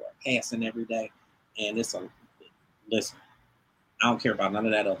people are passing every day. And listen, I don't care about none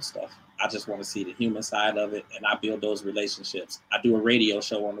of that other stuff. I just want to see the human side of it, and I build those relationships. I do a radio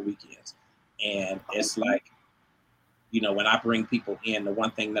show on the weekends, and it's like, when I bring people in, the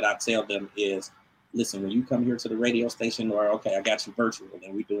one thing that I tell them is, listen, when you come here to the radio station, or okay, I got you virtual,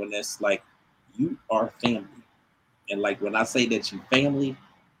 and we're doing this, like, you are family. And like when I say that you family,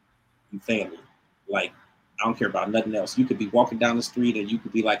 Like, I don't care about nothing else. You could be walking down the street and you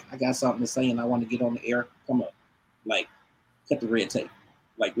could be like, I got something to say and I want to get on the air. Come up. Like, cut the red tape.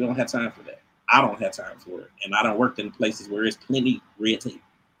 Like, we don't have time for that. I don't have time for it. And I don't work in places where there's plenty red tape.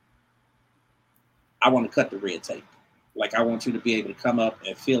 I want to cut the red tape. Like, I want you to be able to come up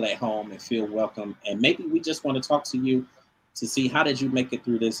and feel at home and feel welcome. And maybe we just want to talk to you to see, how did you make it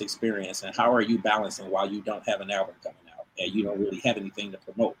through this experience, and how are you balancing while you don't have an album coming out and you don't really have anything to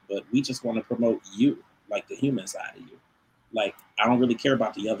promote. But we just want to promote you, like the human side of you. Like, I don't really care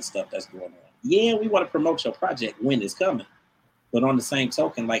about the other stuff that's going on. Yeah, we want to promote your project when it's coming. But on the same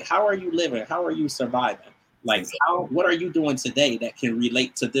token, like, how are you living? How are you surviving? Like, what are you doing today that can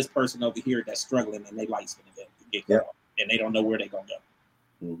relate to this person over here that's struggling and they lights gonna get cut off and they don't know where they're gonna go?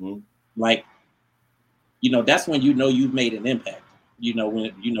 Mm-hmm. Like, that's when you've made an impact.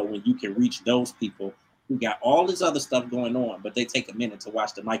 When you can reach those people who got all this other stuff going on, but they take a minute to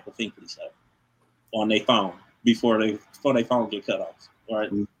watch the Michael Finkley show on their phone before their phone get cut off. Or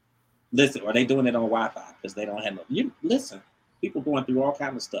listen, or they doing it on Wi-Fi because they don't have no. Listen, people going through all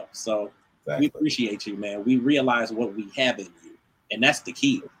kinds of stuff. So we appreciate you, man. We realize what we have in you, and that's the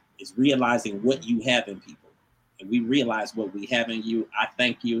key: is realizing what you have in people. And we realize what we have in you. I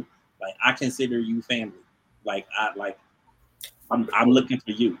thank you. Like, I consider you family. I'm looking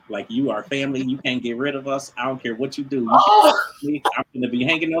for you. Like, you are family. You can't get rid of us. I don't care what you do. I'm gonna be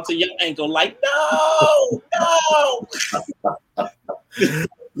hanging onto your ankle like, no.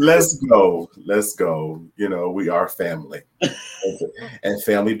 Let's go. We are family, and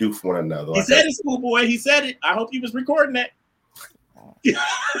family do for one another. He said it, schoolboy. He said it. I hope he was recording that.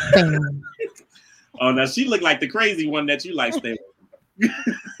 Oh, now she looked like the crazy one that you like. Stay with.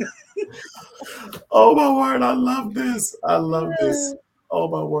 Oh my word! I love this. Oh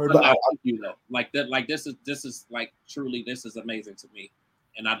my word! But like that. Like, this is like, truly, this is amazing to me,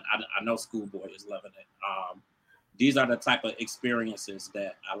 and I know schoolboy is loving it. These are the type of experiences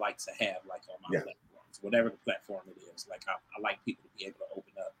that I like to have, like, on my platforms, whatever the platform it is. Like, I like people to be able to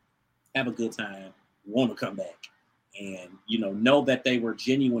open up, have a good time, want to come back, and know that they were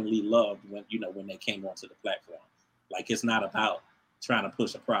genuinely loved when they came onto the platform. Like, it's not about trying to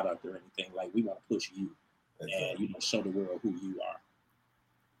push a product or anything. Like, we want to push you and show the world who you are.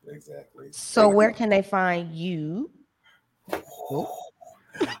 Exactly. So where can they find you?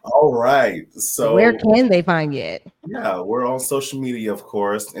 All right. So where can they find you at? Yeah, we're on social media, of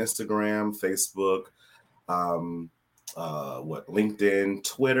course: Instagram, Facebook, LinkedIn,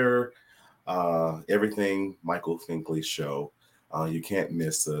 Twitter, everything Michael Finkley Show. You can't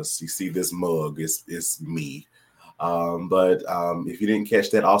miss us. You see this mug, it's me. But if you didn't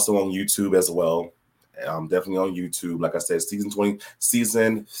catch that, also on YouTube as well. Definitely on YouTube. Like I said,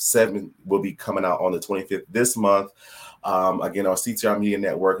 season 7 will be coming out on the 25th this month. Again, on CTR Media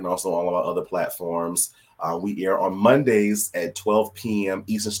Network and also on all our other platforms. We air on Mondays at 12 p.m.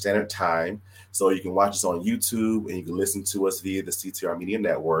 Eastern Standard Time. So you can watch us on YouTube and you can listen to us via the CTR Media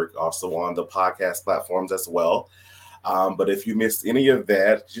Network, also on the podcast platforms as well. But if you missed any of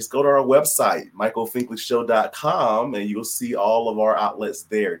that, just go to our website, michaelfinkleyshow.com, and you'll see all of our outlets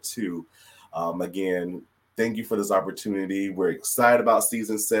there too. Again, thank you for this opportunity. We're excited about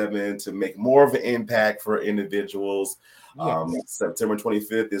season 7 to make more of an impact for individuals. September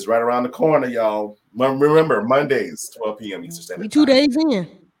 25th is right around the corner, y'all. Remember, Mondays, 12 p.m. Eastern Standard Time. 2 days in.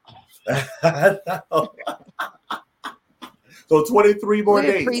 So 23 more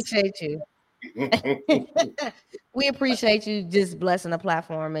days. We appreciate you. We appreciate you just blessing the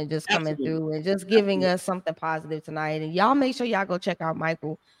platform and just coming through and just giving us something positive tonight. And y'all make sure y'all go check out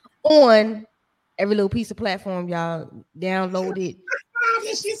Michael on every little piece of platform. Y'all download it,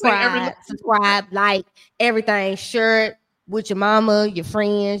 subscribe, like everything. Share it with your mama, your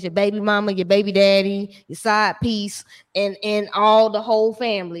friends, your baby mama, your baby daddy, your side piece, and all the whole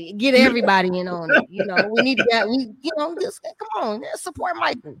family. Get everybody in on it. We need to just come on, support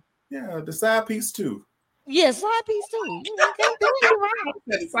Michael. Yeah, the side piece too. Yeah, side piece too. You can't do it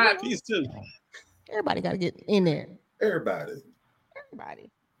right. Side piece too. Everybody got to get in there. Everybody.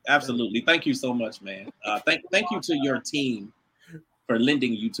 Absolutely. Thank you so much, man. Thank you to your team for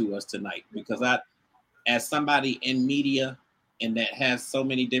lending you to us tonight, because as somebody in media and that has so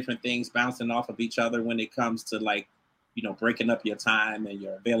many different things bouncing off of each other when it comes to, like, breaking up your time and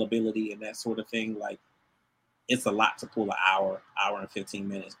your availability and that sort of thing, like, it's a lot to pull an hour and 15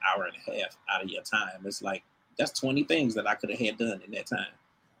 minutes, hour and a half out of your time. It's like that's 20 things that I could have had done in that time.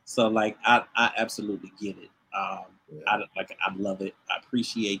 So like I absolutely get it. I love it. I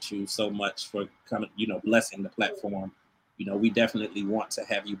appreciate you so much for coming, blessing the platform. We definitely want to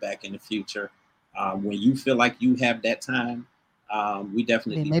have you back in the future. When you feel like you have that time, we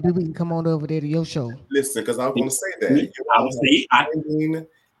definitely maybe we can come on over there to your show. Listen, because I was going to say that standing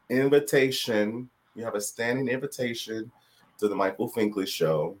invitation. You have a standing invitation to the Michael Finkley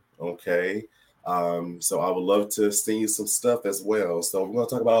show. Okay. So I would love to send you some stuff as well. So we're going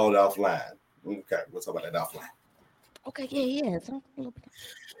to talk about all that offline. Okay, we'll talk about that offline. Okay, yeah.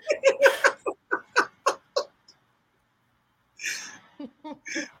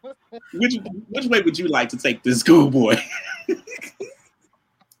 Which way would you like to take this, schoolboy?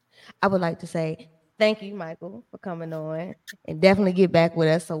 I would like to say thank you, Michael, for coming on, and definitely get back with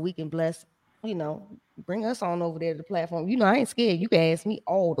us so we can bring us on over there to the platform. I ain't scared. You can ask me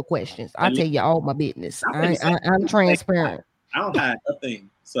all the questions. I tell you all my business. I'm transparent. I don't hide a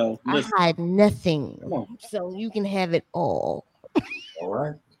thing. So listen. I hide nothing. So you can have it all.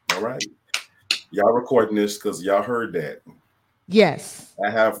 All right. Y'all recording this because y'all heard that. Yes. I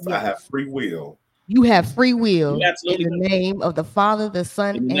have free will. You have free will in the name of the Father, the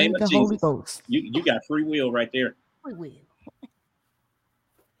Son, and the Holy Ghost. You got free will right there. Free will.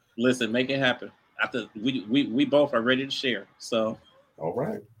 Listen, make it happen. We both are ready to share. So all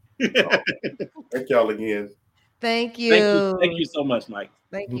right. Thank y'all again. Thank you. Thank you so much, Mike.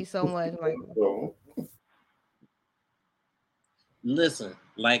 Thank you so much, Michael. Listen,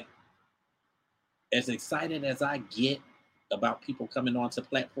 like as excited as I get about people coming onto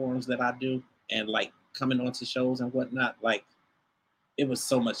platforms that I do and like coming onto shows and whatnot, like it was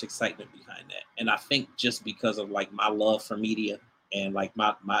so much excitement behind that. And I think just because of like my love for media and like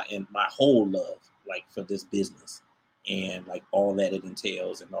my whole love like for this business and like all that it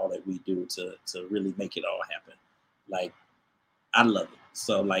entails and all that we do to really make it all happen. Like I love it.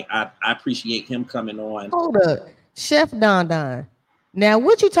 So like I appreciate him coming on. Hold up, Chef Don. Now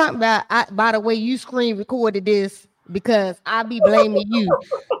what you talking about? By the way, you screen recorded this because I be blaming you.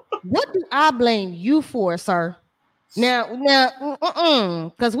 What do I blame you for, sir? Now,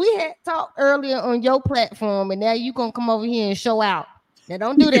 because we had talked earlier on your platform, and now you gonna come over here and show out. Now,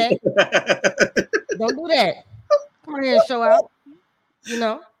 don't do that. Don't do that. Come on here and show out.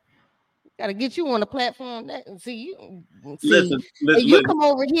 Gotta get you on the platform. Listen. You come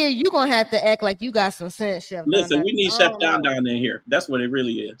over here, you gonna have to act like you got some sense, Chef. Listen, we need Chef Don in here. That's what it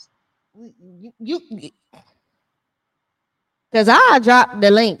really is. Because I dropped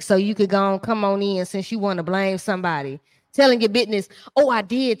the link so you could go and come on in since you want to blame somebody. Telling your business. Oh, I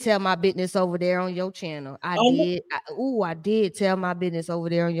did tell my business over there on your channel. I did tell my business over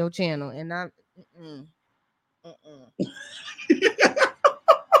there on your channel. And I'm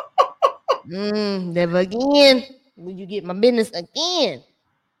never again. Will you get my business again?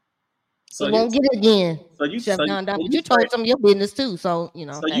 So you won't get it again. So you told some of your business too. So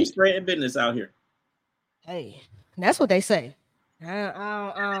you spreading business out here. Hey, that's what they say.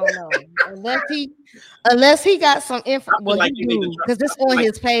 I don't know. Unless he got some info. Well, like you do because it's on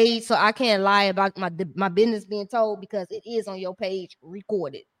his page, so I can't lie about my business being told because it is on your page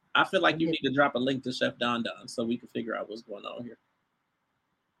recorded. I feel like you need to drop a link to Chef Don so we can figure out what's going on here.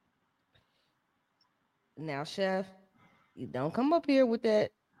 Now, Chef, you don't come up here with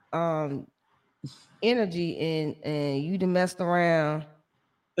that energy and you done messed around.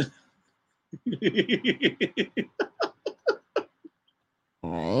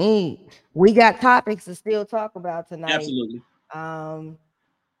 Right. We got topics to still talk about tonight. Absolutely.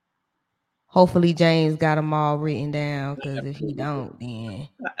 Hopefully James got them all written down because if he don't, then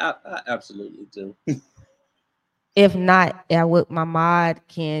I absolutely do. If not, with my mod,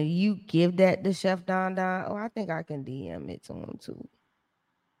 can you give that to Chef Don? Oh, I think I can DM it to him too.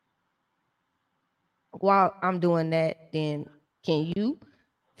 While I'm doing that, then can you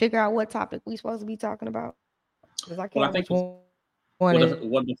figure out what topic we supposed to be talking about? Because I can't which one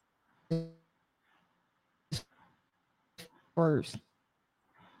first.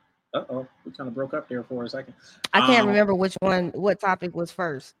 We kind of broke up there for a second. I can't remember what topic was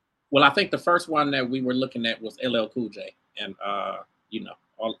first. Well, I think the first one that we were looking at was LL Cool J, and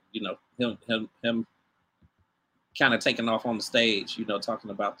him kind of taking off on the stage, talking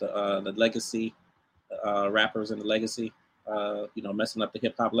about the legacy, rappers and the legacy, messing up the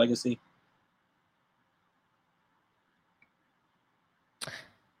hip hop legacy.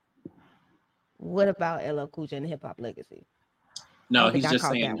 What about LL Cool J and the hip hop legacy? No, he's just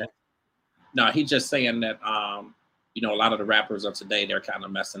saying that. No, he's just saying that a lot of the rappers of today, they're kind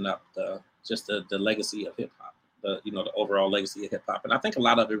of messing up the just the legacy of hip hop, the overall legacy of hip hop, and I think a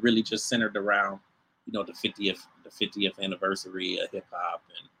lot of it really just centered around the 50th anniversary of hip hop,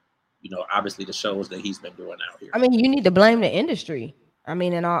 and obviously the shows that he's been doing out here. I mean, you need to blame the industry. I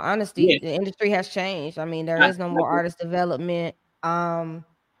mean, in all honesty, Yeah. the industry has changed. I mean, there I is no more artist development. We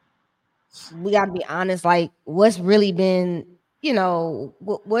got to be honest. Like, what's really been,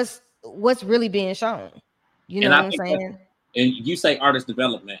 what's really being shown? You know And I what I'm think saying? and you say artist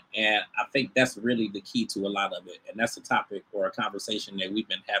development, and I think that's really the key to a lot of it, and that's a topic or a conversation that we've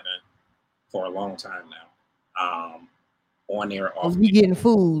been having for a long time now, on air, off You getting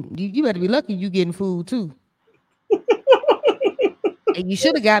food? You better be lucky you getting food too. And you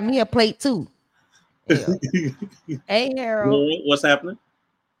should have got me a plate too. Yeah. Hey Harold, What's happening?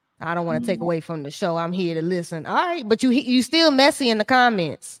 I don't want to take away from the show. I'm here to listen. All right, but you still messy in the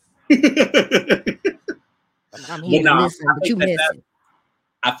comments. I'm here to listen, but you messy.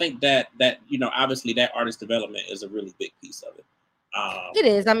 I think that obviously that artist development is a really big piece of it. It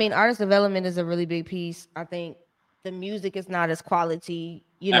is. I mean, artist development is a really big piece. I think the music is not as quality.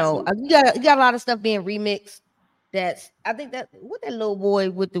 You got a lot of stuff being remixed. I think that what that little boy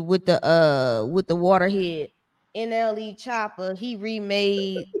with the waterhead NLE Chopper, he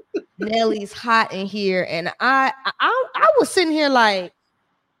remade Nelly's Hot in Here, and I was sitting here like,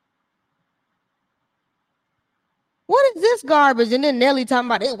 what is this garbage? And then Nelly talking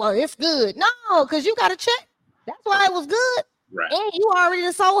about it. Well, it's good. No, because you got to check. That's why it was good. Right. And you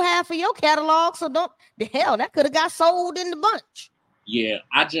already sold half of your catalog, so that could have got sold in the bunch. Yeah,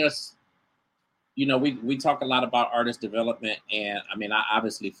 I just, we talk a lot about artist development, and I mean, I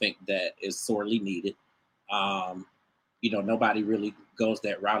obviously think that is sorely needed. Nobody really goes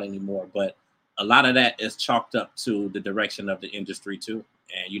that route anymore, but a lot of that is chalked up to the direction of the industry too.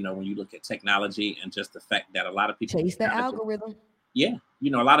 And when you look at technology and just the fact that a lot of people chase the algorithm. A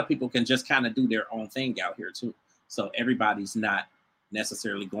lot of people can just kind of do their own thing out here too. So everybody's not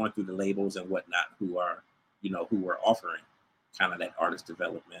necessarily going through the labels and whatnot who are offering kind of that artist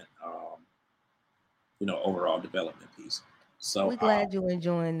development, overall development piece. So we're glad you're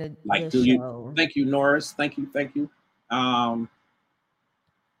enjoying the show. Thank you, Norris. Thank you.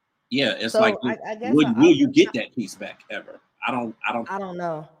 Yeah, it's like, I guess will you get that piece back ever? I don't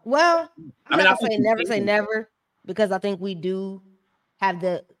know. Well, I'm not gonna say never, because I think we do have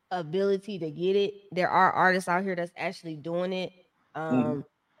the ability to get it. There are artists out here that's actually doing it, and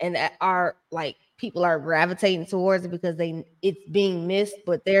that are like people are gravitating towards it because it's being missed,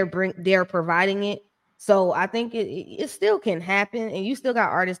 but they're providing it. So I think it still can happen, and you still got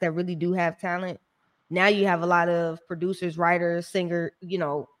artists that really do have talent. Now you have a lot of producers, writers, singer.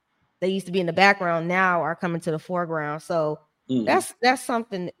 They used to be in the background, now are coming to the foreground. So that's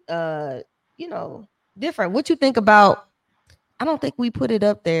something different. What you think about? I don't think we put it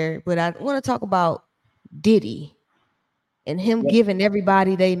up there, but I want to talk about Diddy and him giving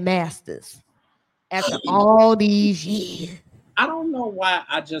everybody they masters after all these years. I don't know why.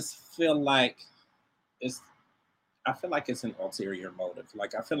 I just feel like it's an ulterior motive.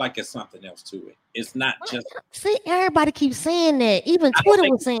 Like, I feel like it's something else to it. It's not just. See, everybody keeps saying that. Even Twitter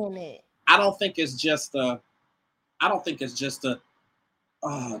was saying that. I don't think it's just a.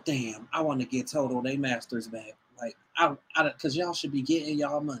 Oh damn! I want to get Total they masters back. Like, because y'all should be getting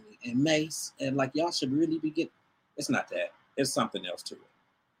y'all money and Mace, and like y'all should really be getting. It's not that. It's something else to it.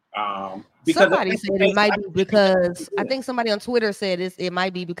 Because somebody said it might be because I think somebody on Twitter said it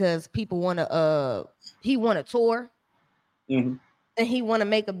might be because people want to. He want a tour, and he want to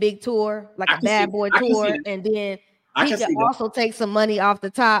make a big tour, like a Bad Boy tour, and then he can also take some money off the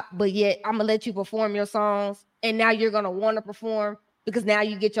top. But yet, I'm gonna let you perform your songs, and now you're gonna want to perform because now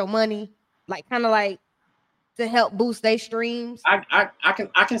you get your money, like kind of like to help boost their streams. I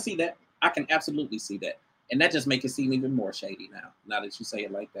can see that. I can absolutely see that. And that just makes it seem even more shady now that you say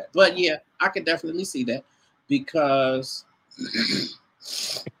it like that. But yeah, I can definitely see that because,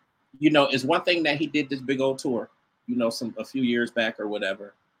 it's one thing that he did this big old tour, a few years back or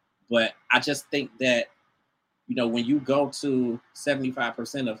whatever. But I just think that, when you go to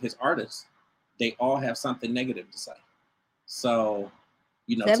 75% of his artists, they all have something negative to say. So,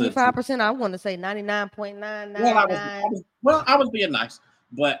 75%, I want to say 99.999. Well, I was being nice,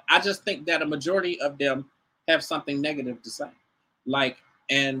 but I just think that a majority of them have something negative to say. Like,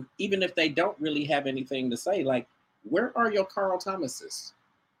 and even if they don't really have anything to say, like, where are your Carl Thomases?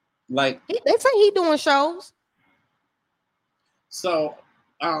 Like, they say he doing shows. So,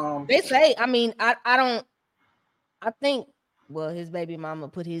 they say, I mean, I think, well, his baby mama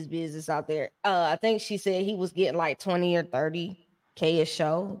put his business out there. I think she said he was getting like 20 or 30K a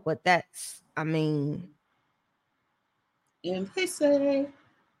show, but that's, I mean. And they say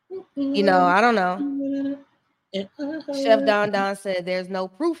You know, I don't know. Chef Don Don said there's no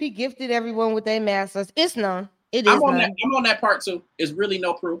proof he gifted everyone with their masters. It's none. It is none. I'm on that part too. It's really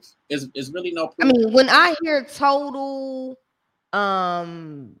no proof. It's really no proof. I mean, when I hear Total,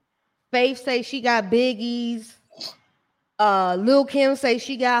 Faith say she got Biggie's, Lil Kim say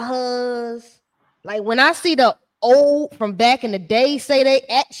she got hers. Like when I see the old from back in the day say they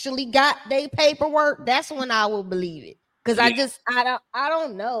actually got their paperwork, that's when I will believe it. Cause I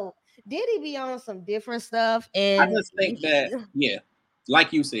don't know. Did he be on some different stuff? I And just think that, yeah,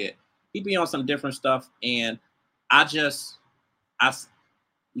 like you said, he be on some different stuff, and I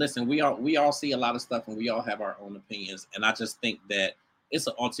listen. We all see a lot of stuff, and we all have our own opinions, and I just think that it's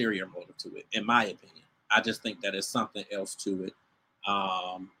an ulterior motive to it, in my opinion. I just think that it's something else to it.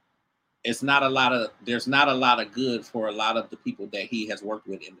 It's not a lot of there's not a lot of good for a lot of the people that he has worked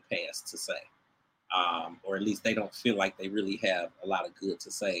with in the past to say. Or at least they don't feel like they really have a lot of good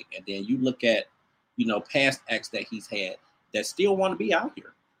to say. And then you look at, past acts that he's had that still want to be out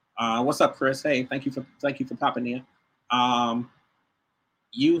here. What's up, Chris? Hey, thank you for popping in.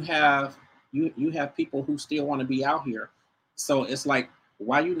 You have people who still want to be out here. So it's like,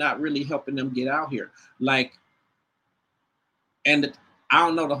 why you not really helping them get out here? Like, and I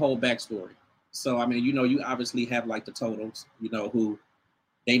don't know the whole backstory. So I mean, you obviously have like the Totals, who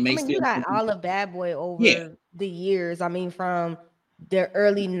they may still. You got all of Bad Boy over the years. I mean, from the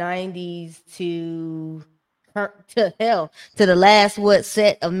early '90s to hell to the last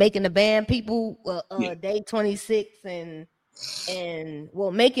set of making the band. People, Day 26 and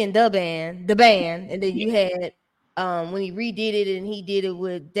making the band, and then you had when he redid it and he did it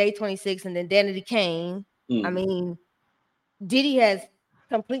with Day 26 and then Danity Kane. I mean, Diddy has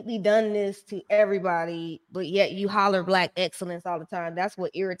completely done this to everybody, but yet you holler Black excellence all the time. That's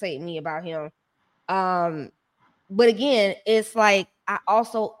what irritates me about him. But again, it's like I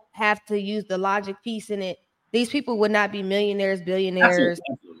also have to use the logic piece in it. These people would not be millionaires, billionaires,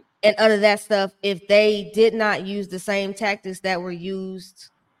 and other that stuff if they did not use the same tactics that were used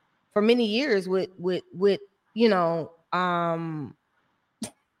for many years with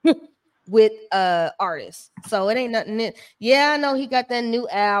with artists. So it ain't nothing. Yeah, I know he got that new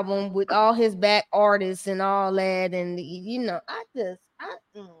album with all his back artists and all that, and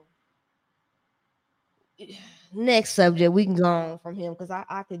next subject, we can go on from him because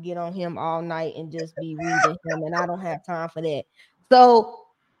I could get on him all night and just be reading him, and I don't have time for that. So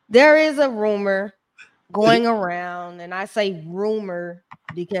there is a rumor going around, and I say rumor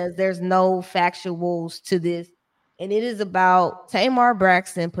because there's no factuals to this, and it is about Tamar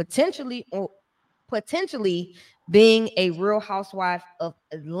Braxton potentially being a Real Housewife of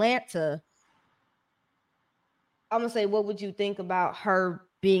Atlanta. I'm gonna say, what would you think about her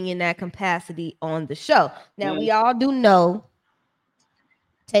being in that capacity on the show? Now, we all do know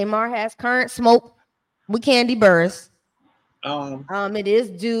Tamar has current smoke with Kandi Burruss. It is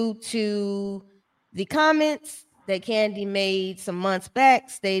due to the comments that Kandi made some months back,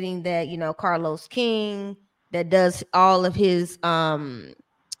 stating that Carlos King that does all of his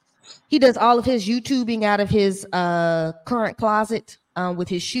he does all of his YouTubing out of his current closet with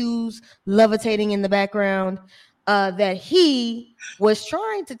his shoes levitating in the background. That he was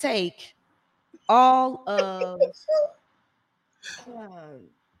trying to take all of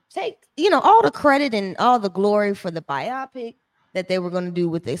all the credit and all the glory for the biopic that they were going to do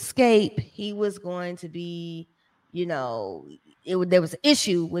with Escape. He was going to be, there was an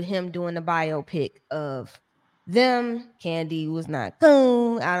issue with him doing the biopic of them. Kandi was not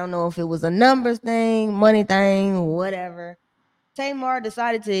cool. I don't know if it was a numbers thing, money thing, whatever. Tamar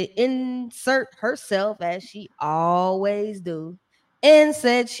decided to insert herself as she always do and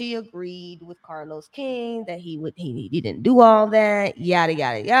said she agreed with Carlos King that he didn't do all that, yada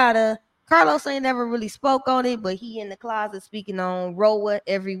yada yada. Carlos ain't never really spoke on it, but he in the closet speaking on Roa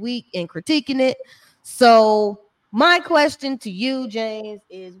every week and critiquing it. So my question to you, James,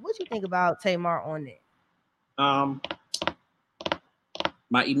 is what you think about Tamar on that?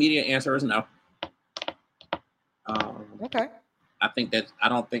 My immediate answer is no. Okay. I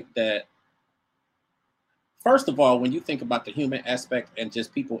don't think that. First of all, when you think about the human aspect and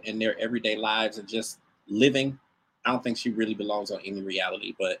just people in their everyday lives and just living, I don't think she really belongs on any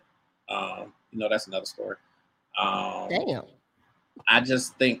reality. But that's another story. Damn. I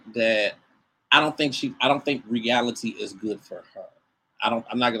just think that I don't think reality is good for her.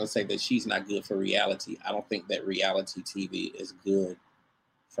 I'm not gonna say that she's not good for reality. I don't think that reality TV is good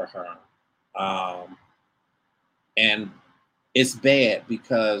for her. And it's bad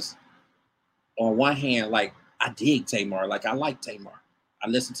because on one hand, like I dig Tamar, like I like Tamar. I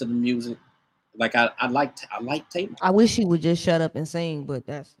listen to the music. Like I like Tamar. I wish you would just shut up and sing, but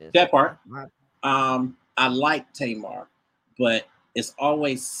that's just That part. my I like Tamar, but it's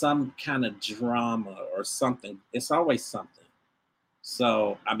always some kind of drama or something. It's always something.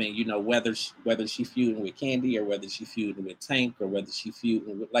 So I mean, you know, whether she feuding with Candy or whether she feuding with Tank or whether she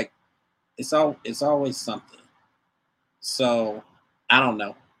feuding with like it's always something. So I don't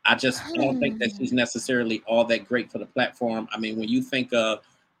know. I don't think that she's necessarily all that great for the platform. I mean, when you think of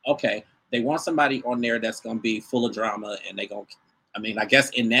okay, they want somebody on there that's going to be full of drama, and they going. I mean, I guess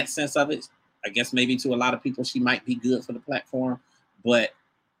in that sense of it, I guess maybe to a lot of people she might be good for the platform, but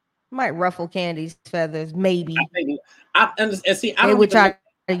might ruffle Candy's feathers, I maybe. think and see, They would try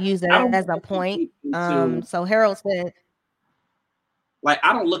to use that as a I don't point. look that deep So into Harold said, like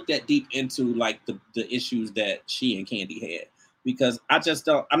I don't look that deep into like the issues that she and Candy had because I just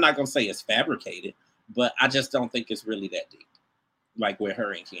don't. I'm not gonna say it's fabricated, but I just don't think it's really that deep. Like with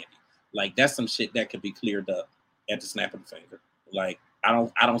her and Candy, like that's some shit that could be cleared up at the snap of the finger. Like I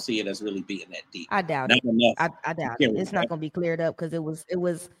don't see it as really being that deep. I doubt Not it. enough I to doubt it. carry It's that. not gonna be cleared up because it was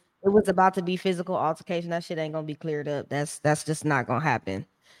about to be physical altercation. That shit ain't gonna be cleared up. That's just not gonna happen.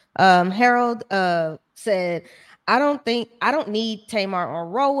 Harold said, I don't need Tamar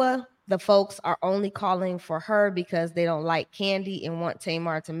on Roa. The folks are only calling for her because they don't like Candy and want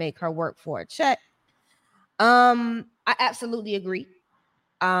Tamar to make her work for a check. I absolutely agree.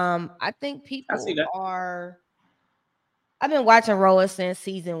 I think I see people that. are. I've been watching Roa since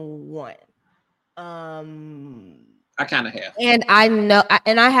season 1. Um, I kind of have. and I know,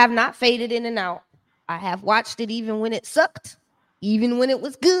 and I have not faded in and out. I have watched it even when it sucked, even when it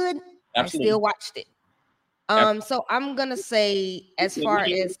was good. I Absolutely. still watched it. Absolutely. So I'm gonna say, as far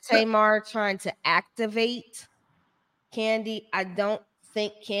as Tamar trying to activate Candy, I don't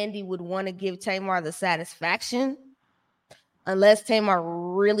think Candy would want to give Tamar the satisfaction unless Tamar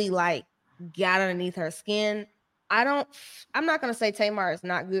really like got underneath her skin. I'm not gonna say Tamar is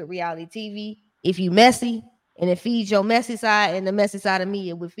not good reality TV. If you messy and it feeds your messy side and the messy side of me,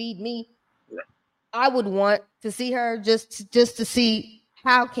 it would feed me. Right. I would want to see her just to see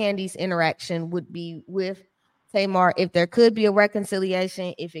how Candy's interaction would be with Tamar, if there could be a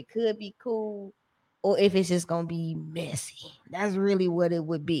reconciliation, if it could be cool, or if it's just gonna be messy. That's really what it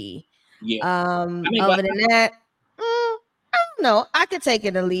would be. Yeah. I mean, but Other than that, I don't know. I could take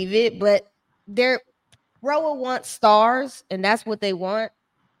it or leave it, but they're Roa wants stars, and that's what they want.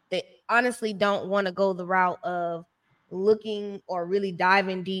 They honestly don't want to go the route of looking or really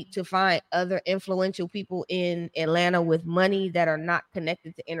diving deep to find other influential people in Atlanta with money that are not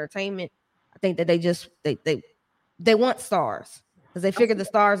connected to entertainment. I think that they want stars because they figure the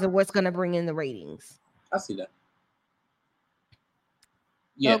stars are what's going to bring in the ratings. I see that.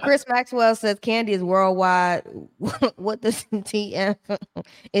 So Yeah. Chris Maxwell says Candy is worldwide. What does TF?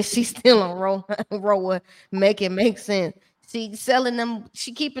 Is she still on Roa? Make it make sense. She selling them.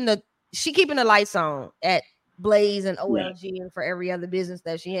 She keeping the lights on at Blaze and Right. OLG and for every other business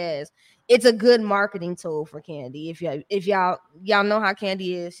that she has. It's a good marketing tool for Candy. If y'all know how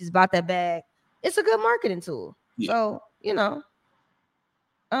Candy is, she's about that bag. It's a good marketing tool. Yeah. So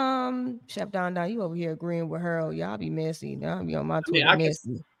Chef Don, you over here agreeing with Harold. Y'all be messy. Y'all be on my I mean, Twitter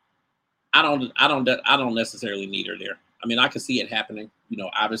messy. I don't necessarily need her there. I mean, I can see it happening. You know,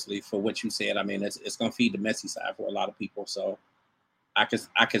 obviously for what you said. I mean, it's going to feed the messy side for a lot of people. So I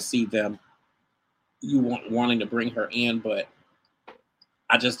could see them wanting to bring her in, but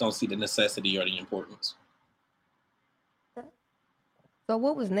I just don't see the necessity or the importance. So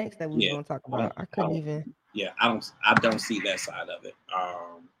what was next that we was Yeah, gonna talk I don't. about? I couldn't even. Yeah, I don't see that side of it.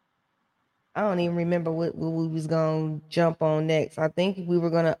 I don't even remember what we was gonna jump on next. I think we were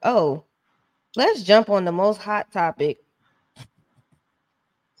gonna. Oh, let's jump on the most hot topic.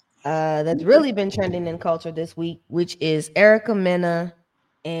 That's really been trending in culture this week, which is Erica Mena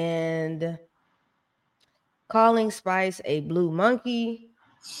and calling Spice a blue monkey.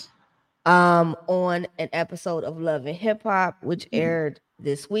 On an episode of Love and Hip Hop, which aired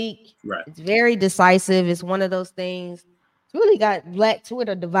this week. Right. It's very decisive. It's one of those things. It's really got Black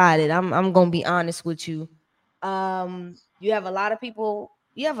Twitter divided. I'm gonna be honest with you. You have a lot of people.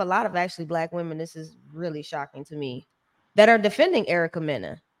 You have a lot of actually Black women. This is really shocking to me that are defending Erica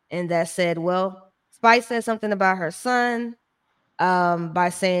Mena and that said, well, Spice said something about her son by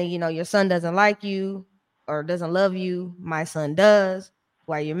saying, your son doesn't like you or doesn't love you. My son does.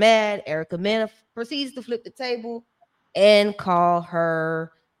 Why you're mad? Erica Mena proceeds to flip the table and call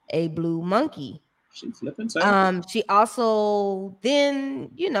her a blue monkey. She flipping tables. She also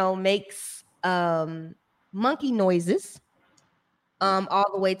then, makes monkey noises all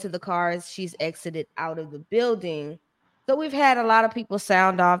the way to the car as she's exited out of the building. So we've had a lot of people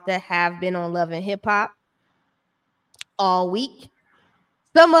sound off that have been on Love and Hip Hop all week.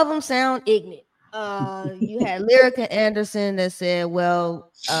 Some of them sound ignorant. You had Lyrica Anderson that said, well,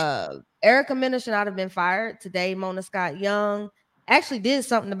 Erica Mena should not have been fired. Today, Mona Scott Young actually did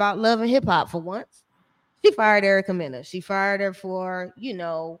something about Love and Hip Hop for once. She fired Erica Mena. She fired her for,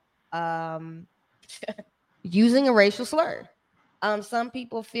 using a racial slur. Some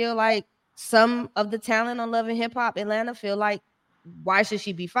people feel like some of the talent on Love and Hip Hop Atlanta feel like, why should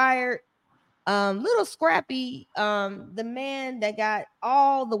she be fired? Little Scrappy, the man that got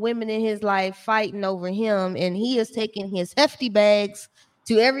all the women in his life fighting over him, and he is taking his hefty bags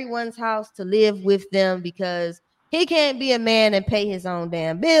to everyone's house to live with them because he can't be a man and pay his own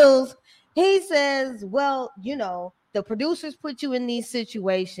damn bills. He says, well, the producers put you in these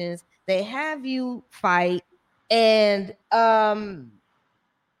situations, they have you fight, and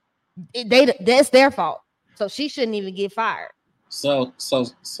that's their fault. So she shouldn't even get fired. So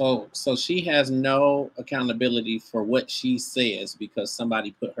she has no accountability for what she says because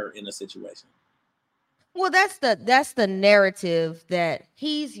somebody put her in a situation. Well, that's the narrative that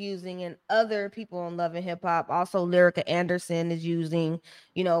he's using, and other people on Love and Hip Hop, also Lyrica Anderson is using.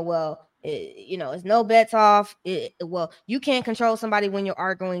 It's no bets off. Well, you can't control somebody when you're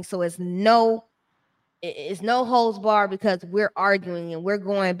arguing, so it's no holds bar because we're arguing and we're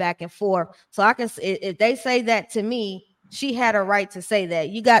going back and forth. So I can, if they say that to me, she had a right to say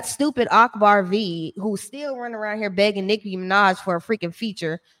that. You got stupid Akbar V, who's still running around here begging Nicki Minaj for a freaking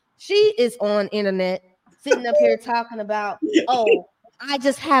feature. She is on internet sitting up here talking about, oh, I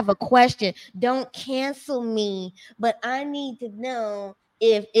just have a question. Don't cancel me, but I need to know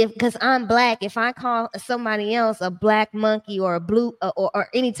if because I'm black, if I call somebody else a black monkey or a blue or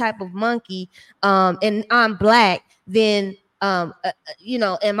any type of monkey, and I'm black, then am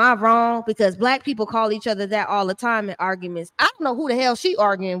I wrong? Because black people call each other that all the time in arguments. I don't know who the hell she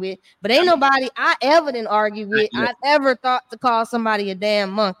arguing with, but ain't nobody I ever didn't argue with. I've ever thought to call somebody a damn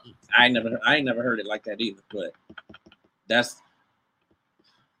monkey. I ain't never heard it like that either. But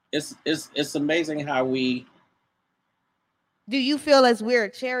it's amazing how we. Do you feel as we're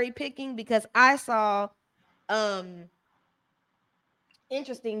cherry picking? Because I saw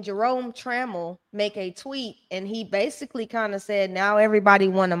interesting Jerome Trammell make a tweet, and he basically kind of said now everybody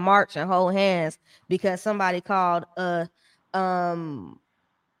want to march and hold hands because somebody called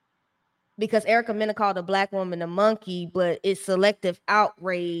because Erica Mena called a black woman a monkey, but it's selective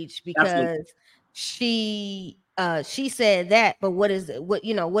outrage because she said that. But what is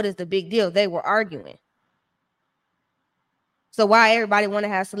the big deal? They were arguing. So why everybody want to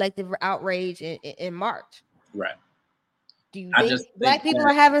have selective outrage in March? Right. Do you think black people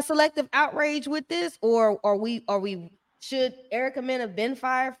are having selective outrage with this, or are we should Erica Mena have been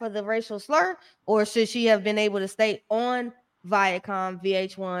fired for the racial slur, or should she have been able to stay on Viacom,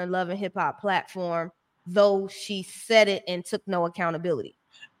 VH1, Love and Hip Hop platform, though she said it and took no accountability?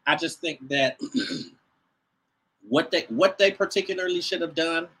 I just think that what they particularly should have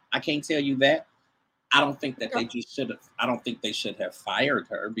done, I can't tell you that. I don't think that they just should have. I don't think they should have fired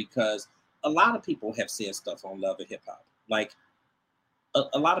her because a lot of people have said stuff on Love and Hip Hop. Like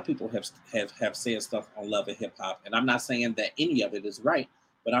a lot of people have said stuff on Love and Hip Hop, and I'm not saying that any of it is right,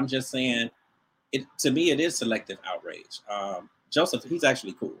 but I'm just saying it. To me, it is selective outrage. Joseph, he's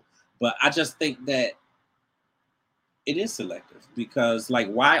actually cool, but I just think that it is selective because, like,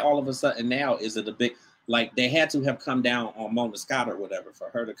 why all of a sudden now is it a big? Like, they had to have come down on Mona Scott or whatever for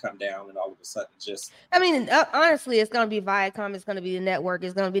her to come down, and all of a sudden just. I mean, honestly, it's going to be Viacom. It's going to be the network.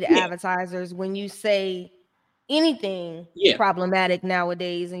 It's going to be the advertisers. When you say anything problematic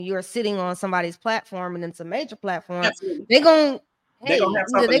nowadays, and you're sitting on somebody's platform, and it's a major platform, they're going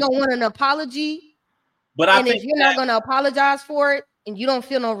to want an apology. But if you're not going to apologize for it, and you don't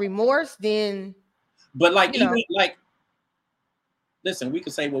feel no remorse, then. But like listen, we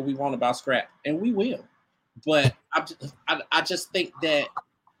can say what we want about Scrap, and we will. But I just think that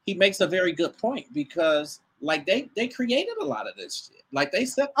he makes a very good point because, like, they created a lot of this shit. Like, they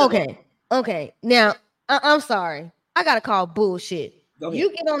set. Okay. Now, I'm sorry. I gotta call bullshit.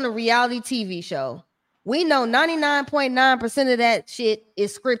 You get on the reality TV show. We know 99.9% of that shit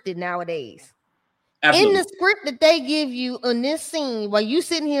is scripted nowadays. Absolutely. In the script that they give you in this scene, while you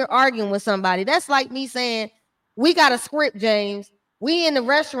sitting here arguing with somebody, that's like me saying, "We got a script, James. We in the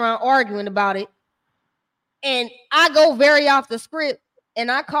restaurant arguing about it." And I go very off the script and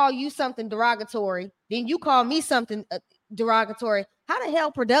I call you something derogatory, then you call me something derogatory. How the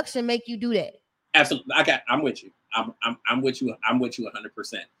hell production make you do that? Absolutely. I'm with you. I'm with you. I'm with you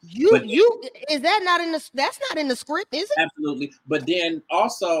 100%. Is that not in that's not in the script, is it? Absolutely. But then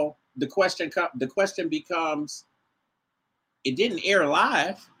also the question becomes, it didn't air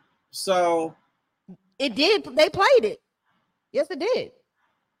live, so it did. They played it. Yes, it did.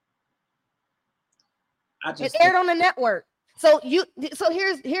 It aired on the network. So here's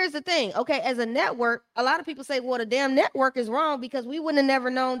the thing. Okay, as a network, a lot of people say, well, the damn network is wrong because we wouldn't have never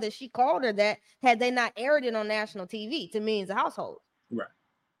known that she called her that had they not aired it on national TV to millions of households. Right.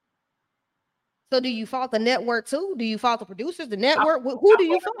 So do you fault the network too? Do you fault the producers, the network? Who do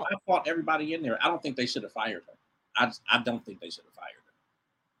you fault? I fault everybody in there. I don't think they should have fired her. I don't think they should have fired her.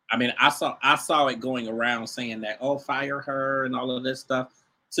 I mean, I saw it going around saying that, oh, fire her and all of this stuff.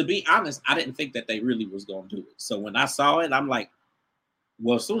 To be honest, I didn't think that they really was going to do it. So when I saw it, I'm like,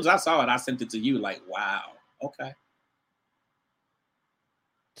 well, as soon as I saw it, I sent it to you like, wow, okay.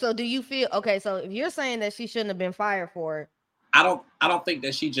 So do you feel, okay, so if you're saying that she shouldn't have been fired for it, I don't think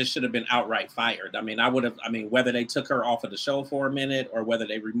that she just should have been outright fired. I mean, whether they took her off of the show for a minute or whether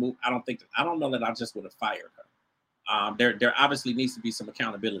they removed, I don't know that I just would have fired her. There obviously needs to be some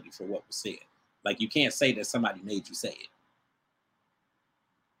accountability for what was said. Like, you can't say that somebody made you say it.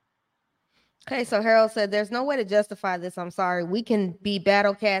 Okay, so Harold said, there's no way to justify this. I'm sorry. We can be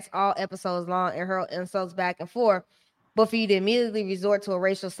battle cats all episodes long and hurl insults back and forth, but for you to immediately resort to a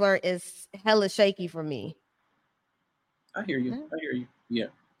racial slur is hella shaky for me. I hear you. I hear you. Yeah.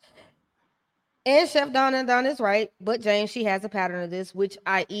 And Chef Don is right, but Jane, she has a pattern of this, which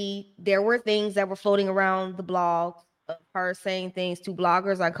i.e. there were things that were floating around the blog of her saying things to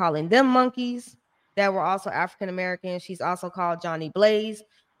bloggers, like calling them monkeys that were also African American. She's also called Johnny Blaze,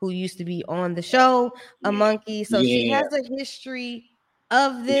 who used to be on the show, a monkey. So she has a history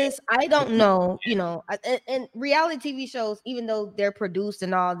of this. I don't know, and reality TV shows, even though they're produced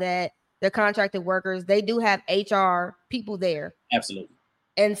and all that, they're contracted workers, they do have HR people there. Absolutely.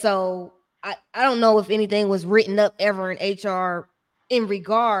 And so I don't know if anything was written up ever in HR in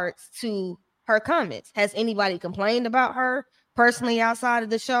regards to her comments. Has anybody complained about her personally outside of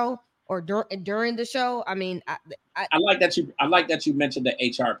the show or during the show? I mean, I like that you mentioned the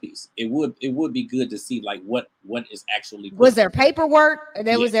HR piece. It would be good to see like what is actually was there paperwork?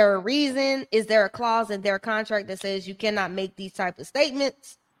 Was there a reason? Is there a clause in their contract that says you cannot make these type of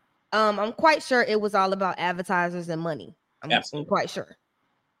statements? I'm quite sure it was all about advertisers and money. I'm quite sure.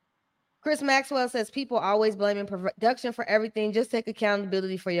 Chris Maxwell says people always blaming production for everything. Just take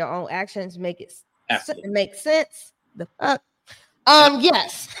accountability for your own actions. Make it make sense. The fuck.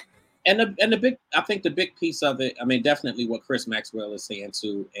 Yes. And I think the big piece of it, I mean, definitely what Chris Maxwell is saying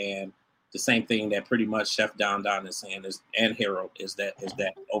too, and the same thing that pretty much Chef Don is saying and Harold is that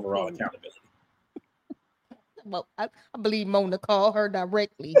overall accountability. Well, I believe Mona called her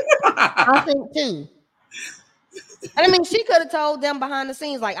directly. I think too. And I mean, she could have told them behind the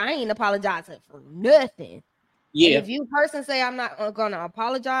scenes, like, I ain't apologizing for nothing. Yeah. And if you person say I'm not going to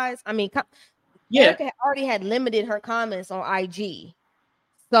apologize, I mean, Erica already had limited her comments on IG.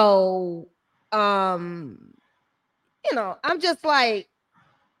 So, I'm just like,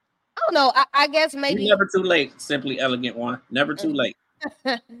 I don't know. I guess maybe never too late. Simply Elegant One. Never too late.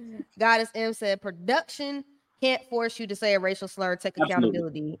 Goddess M said, production can't force you to say a racial slur. Take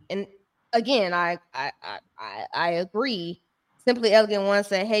accountability. And again, I agree. Simply Elegant One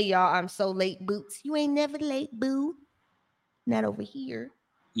said, hey y'all, I'm so late, Boots. You ain't never late, boo. Not over here.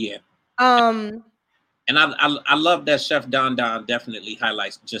 Yeah. And I love that Chef Don definitely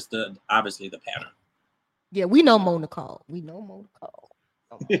highlights just obviously the pattern. Yeah, we know Mona called.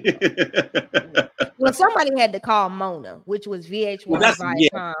 Well, somebody had to call Mona, which was VH1 Viacom.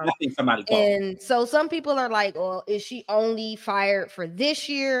 I think somebody called. And so some people are like, well, is she only fired for this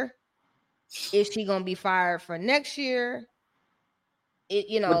year? Is she gonna be fired for next year? Is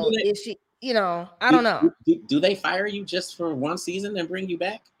she, I don't know. Do they fire you just for one season and bring you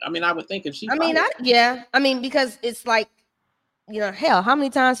back? I mean, I would think if she because it's like, hell, how many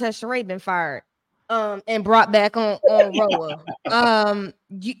times has Sheree been fired and brought back on Roa?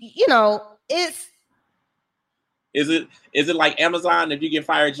 It's Is it like Amazon? If you get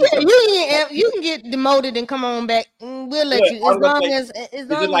fired, you can get demoted and come on back. We'll let you as long as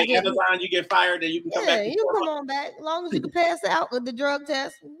like Amazon, you get fired and you can come back. You come on back as long as you can pass out with the drug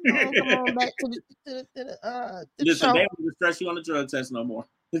test. Come on back to the show. They don't stress you on the drug test no more.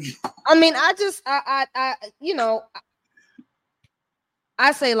 I mean,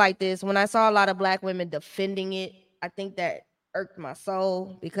 I say like this: when I saw a lot of Black women defending it, I think that irked my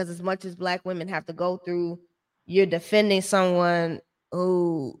soul, because as much as Black women have to go through, you're defending someone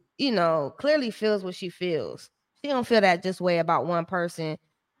who, clearly feels what she feels. She don't feel that just way about one person.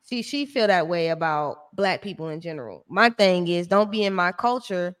 She feel that way about Black people in general. My thing is, don't be in my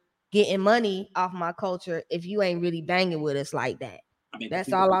culture getting money off my culture if you ain't really banging with us like that. I mean,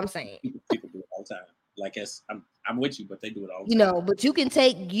 that's all I'm saying. People do it all the time. Like I'm with you, but they do it all the You time. know, but you can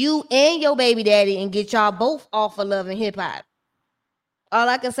take you and your baby daddy and get y'all both off of Love and Hip Hop. All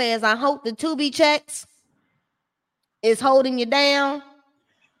I can say is I hope the Tubi checks is holding you down.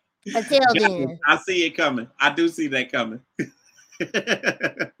 Until then. I see it coming. I do see that coming.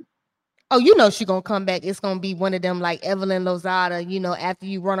 Oh, you know she gonna come back. It's gonna be one of them like Evelyn Lozada, you know, after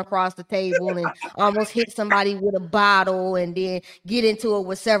you run across the table and almost hit somebody with a bottle and then get into it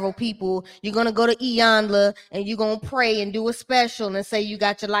with several people. You're gonna go to Iyanla and you're gonna pray and do a special and say you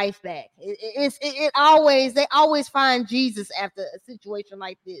got your life back. They always find Jesus after a situation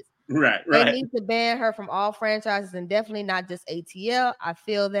like this. Right. They need to ban her from all franchises and definitely not just ATL. I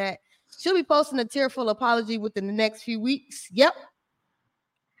feel that she'll be posting a tearful apology within the next few weeks. Yep.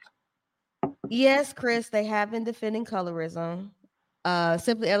 Yes, Chris, they have been defending colorism.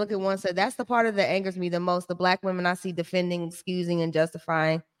 Simply Elegant One said that's the part that angers me the most. The black women I see defending, excusing, and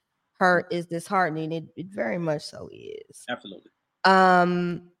justifying her is disheartening. It very much so is. Absolutely.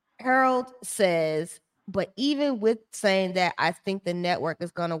 Harold says, but even with saying that, I think the network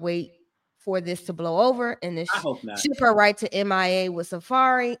is gonna wait for this to blow over and then ship her right to MIA with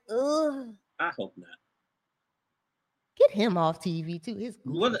Safari. Ugh. I hope not. Get him off TV too. His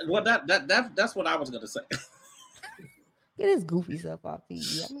that's what I was gonna say. Get his goofy stuff off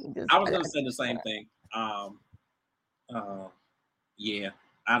TV. I mean, I was gonna say the same thing. I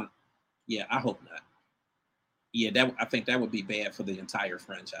hope not. Yeah, I think that would be bad for the entire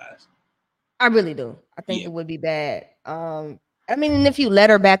franchise. I really do. I think it would be bad. I mean, if you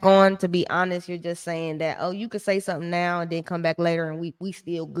let her back on, to be honest, you're just saying that, oh, you could say something now and then come back later and we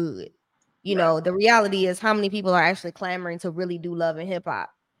still good. You know, the reality is how many people are actually clamoring to really do Love and Hip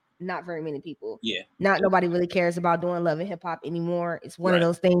Hop? Not very many people. Yeah. Not nobody really cares about doing Love and Hip Hop anymore. It's one of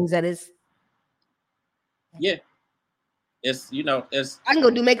those things that is. Yeah. It's, I can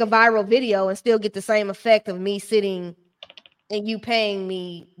go make a viral video and still get the same effect of me sitting and you paying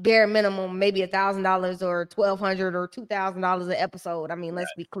me bare minimum, maybe $1,000 or $1,200 or $2,000 an episode. I mean,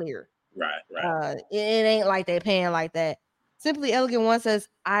 let's be clear. Right. It ain't like they paying like that. Simply Elegant One says,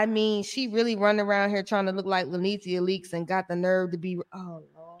 I mean, she really running around here trying to look like Lanithia Leaks and got the nerve to be. Oh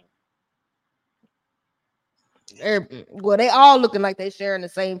Lord. Well, they all looking like they sharing the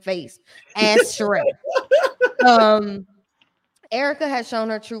same face as Shrek. Erica has shown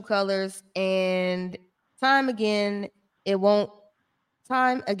her true colors, and time again, and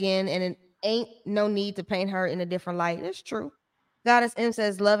it ain't no need to paint her in a different light. It's true. Goddess M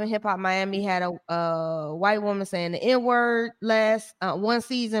says, Love and Hip Hop Miami had a white woman saying the N-word last one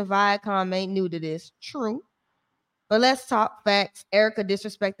season. Viacom ain't new to this. True. But let's talk facts. Erica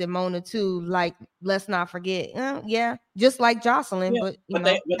disrespected Mona too. Like, let's not forget. Yeah, just like Jocelyn. Yeah,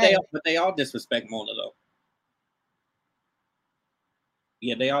 but they all disrespect Mona though.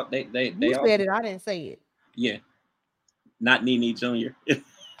 Yeah, they all they you all said it. I didn't say it. Yeah, not Nene Jr.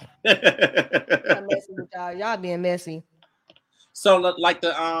 I'm messing with y'all. Y'all being messy. So like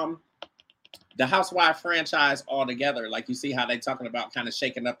the Housewife franchise altogether, like you see how they talking about kind of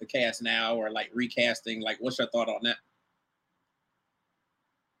shaking up the cast now or like recasting. Like, what's your thought on that?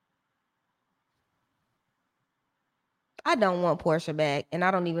 I don't want Portia back, and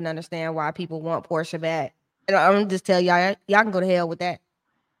I don't even understand why people want Portia back. And I'm just tell y'all can go to hell with that.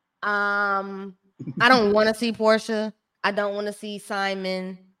 I don't want to see Portia. I don't want to see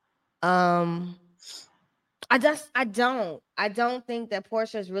Simon. I don't think that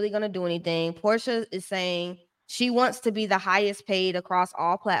Portia is really going to do anything. Portia is saying she wants to be the highest paid across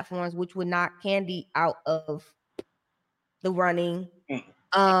all platforms, which would knock Candy out of the running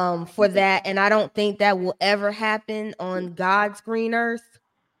for that. And I don't think that will ever happen on God's green earth.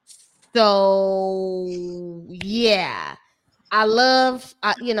 So yeah, I don't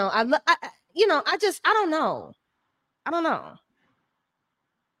know.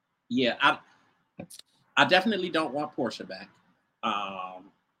 Yeah, I definitely don't want Portia back. I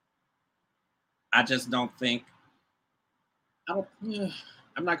just don't think. I'm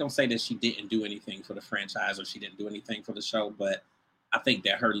not gonna say that she didn't do anything for the franchise or she didn't do anything for the show, but I think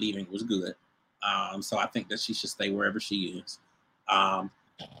that her leaving was good. So I think that she should stay wherever she is. I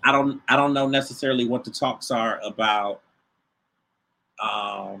don't know necessarily what the talks are about.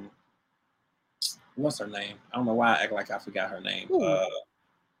 What's her name? I don't know why I act like I forgot her name.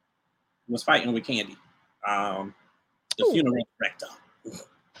 Was fighting with Candy. The funeral director.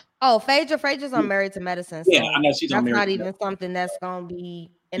 Oh, Phaedra's on Married to Medicine. So yeah, I know she's on Married. That's not even something that's gonna be.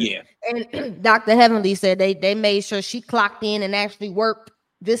 And, yeah. And Dr. Heavenly said they made sure she clocked in and actually worked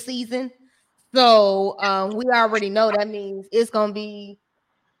this season. So we already know that means it's gonna be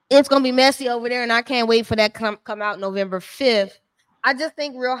messy over there, and I can't wait for that come out November 5th. I just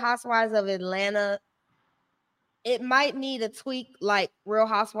think Real Housewives of Atlanta it might need a tweak like Real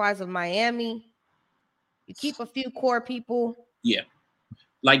Housewives of Miami. You keep a few core people. Yeah.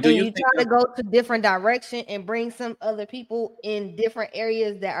 Like, do and you you think try to go to different direction and bring some other people in different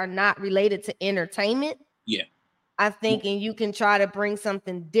areas that are not related to entertainment? Yeah. I think, and you can try to bring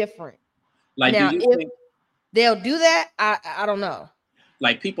something different. Like, Now, do you if think they'll do that, I don't know.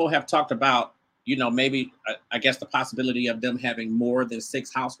 like people have talked about, maybe I guess the possibility of them having more than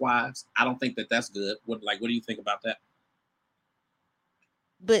 6 housewives. I don't think that that's good. What do you think about that?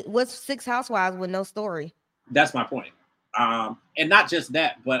 But what's 6 housewives with no story? That's my point. And not just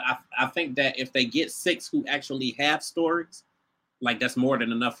that, but I think that if they get 6 who actually have stories, like that's more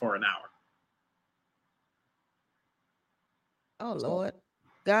than enough for an hour. Oh Lord.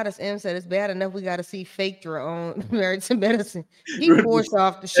 Goddess M said it's bad enough we got to see Phaedra on Married to Medicine. He forced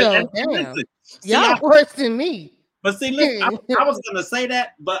off the show. Damn. Listen, Y'all worse than me. But see, listen, I was gonna say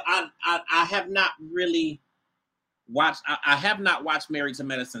that, but I have not really watched. I have not watched Married to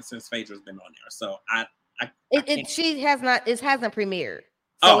Medicine since Phaedra's been on there. So she has not. It hasn't premiered,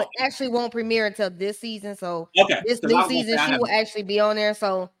 so it actually won't premiere until this season. So this new season, she will actually be on there,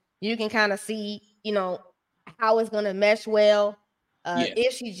 so you can kind of see, how it's gonna mesh well.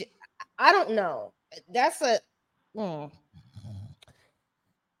 If she, I don't know. That's a.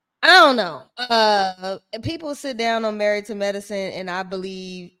 I don't know. People sit down on Married to Medicine, and I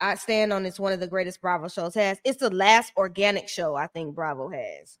stand on it's one of the greatest Bravo shows has. It's the last organic show I think Bravo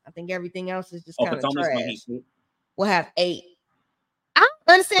has. I think everything else is just kind of trash. We'll have 8. I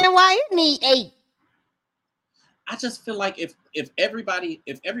don't understand why it need 8. I just feel like if everybody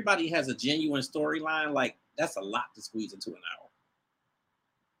has a genuine storyline, like that's a lot to squeeze into an hour.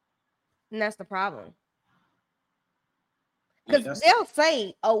 And that's the problem. Because they'll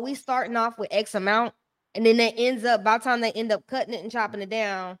say, "Oh, we starting off with X amount," and then it ends up, by the time they end up cutting it and chopping it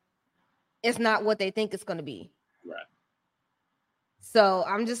down, it's not what they think it's going to be. Right. So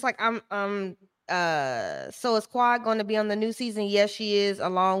I'm just like, so is Quad going to be on the new season? Yes, she is,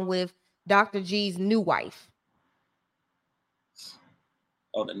 along with Dr. G's new wife.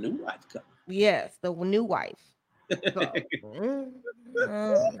 Oh, the new wife coming. Yes, the new wife. So,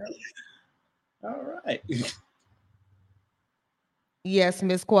 all right. Yes,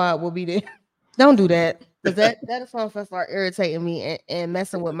 Miss Quad will be there. Don't do that, because that is something that start irritating me and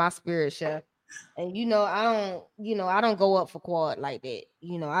messing with my spirit, chef. And I don't go up for Quad like that.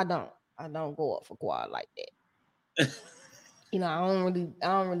 I don't go up for Quad like that. I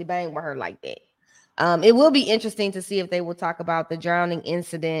don't really bang with her like that. It will be interesting to see if they will talk about the drowning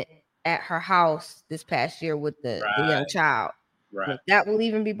incident at her house this past year with the young child. Right. If that will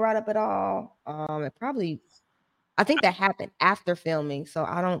even be brought up at all. It probably, I think that happened after filming, so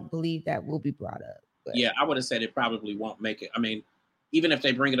I don't believe that will be brought up. But. Yeah, I would have said it probably won't make it. I mean, even if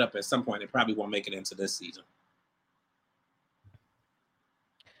they bring it up at some point, it probably won't make it into this season.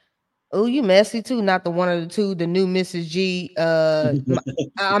 Oh, you messy too. Not the one of the two, the new Mrs. G. I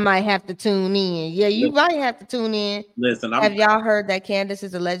might have to tune in. Yeah, you might have to tune in. Listen, have y'all heard that Candace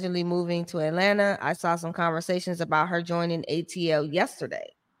is allegedly moving to Atlanta? I saw some conversations about her joining ATL yesterday.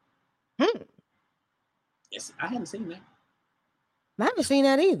 Yes, I haven't seen that. I haven't seen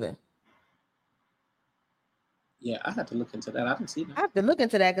that either. Yeah, I have to look into that. I haven't seen that. I have to look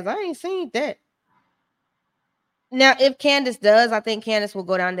into that because I ain't seen that. Now, if Candace does, I think Candace will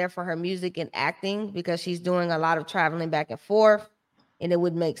go down there for her music and acting because she's doing a lot of traveling back and forth, and it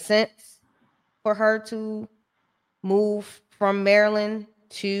would make sense for her to move from Maryland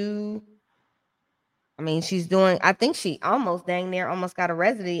to. I mean, I think she almost got a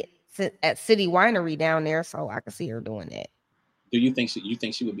residence at City Winery down there, so I can see her doing that. Do you think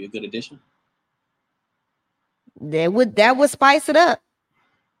she would be a good addition? That would spice it up.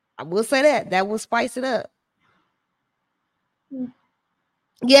 I will say that would spice it up.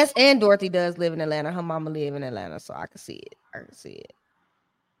 Yes, and Dorothy does live in Atlanta. Her mama live in Atlanta, so I can see it.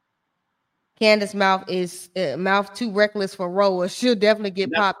 Candace's mouth too reckless for Roa. She'll definitely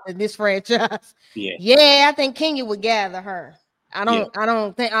get popped in this franchise. Yeah, I think Kenya would gather her.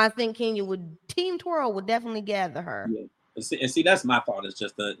 I think Kenya would. Team Twirl would definitely gather her. Yeah, and see, that's my thought. It's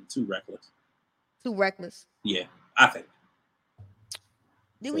just too reckless. Too reckless. Yeah, I think.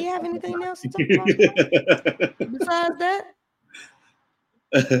 Do we have anything else to talk about besides that?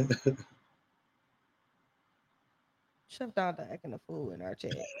 Chef Dr. acting a fool in our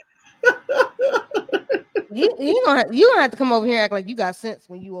chat. you don't have to come over here and act like you got sense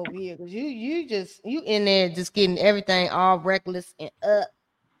when you over here, because you in there just getting everything all reckless and up.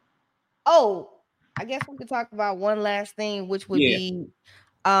 Oh, I guess we could talk about one last thing, which would be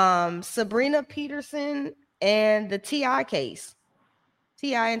Sabrina Peterson and the T.I. case.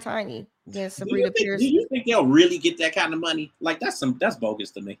 T.I. and Tiny against Do Sabrina do Pierce. you think they'll really get that kind of money? Like that's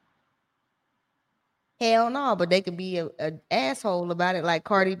bogus to me. Hell no, but they could be a asshole about it, like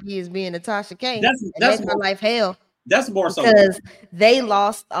Cardi B is being Natasha K, and That's make her life hell more so because they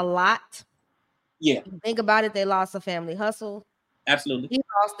lost a lot. Yeah, Think about it, they lost a family hustle. absolutely. He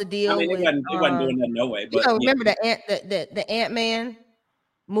lost the I deal mean, with. it wasn't doing that no way, but yeah, Remember the Ant-Man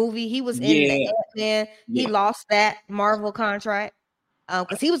movie? He was in the yeah, Ant-Man. He yeah, lost that Marvel contract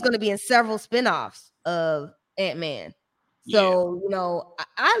because he was going to be in several spinoffs of Ant-Man. yeah, So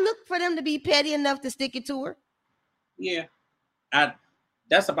I look for them to be petty enough to stick it to her. yeah. I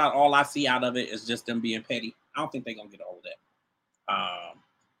That's about all I see out of it is just them being petty. I don't think they're gonna get all of that.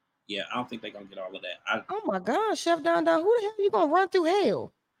 Yeah, I don't think they're gonna get all of that. Oh my God, Chef Don Don, who the hell you gonna run through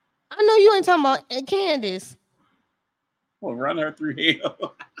hell? I know you ain't talking about Candace. Will run her through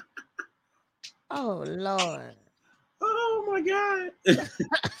hell. Oh Lord. Oh my God.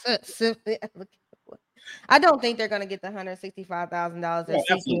 I don't think they're gonna get the $165,000 they're No,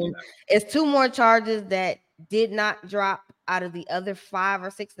 seeking. It's 2 more charges that did not drop out of the other 5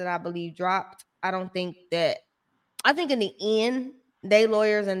 or 6 that I believe dropped. I think in the end, they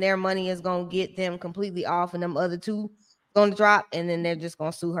lawyers and their money is gonna get them completely off, and them other 2 gonna drop, and then they're just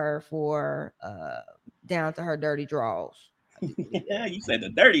gonna sue her for down to her dirty draws. Yeah, you said the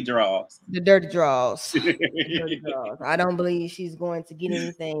dirty draws. The dirty draws. The dirty draws. I don't believe she's going to get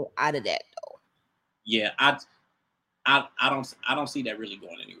anything out of that though. Yeah, I don't see that really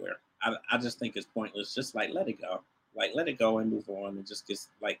going anywhere. I just think it's pointless. Just like let it go. Like let it go and move on and just get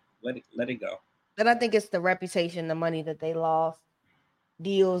like let it go. But I think it's the reputation, the money that they lost,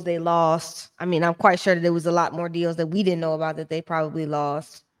 deals they lost. I mean, I'm quite sure that there was a lot more deals that we didn't know about that they probably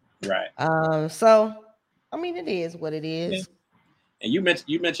lost. Right. So I mean, it is what it is. Yeah. And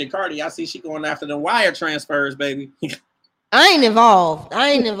you mentioned Cardi. I see she going after the wire transfers, baby. I ain't involved. All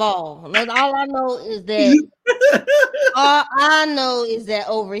I know is that all I know is that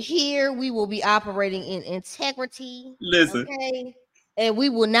over here we will be operating in integrity. Listen. Okay. And we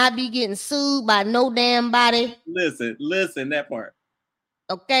will not be getting sued by no damn body. Listen, that part.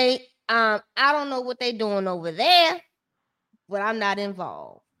 Okay. I don't know what they doing over there, but I'm not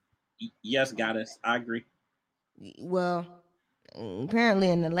involved. Yes, goddess. I agree. Well, apparently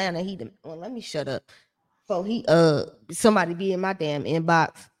in Atlanta, let me shut up. So somebody be in my damn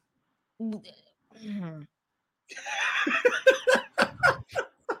inbox.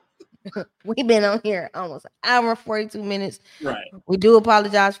 We've been on here almost an hour and 42 minutes. Right. We do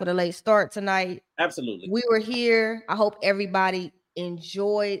apologize for the late start tonight. Absolutely. We were here. I hope everybody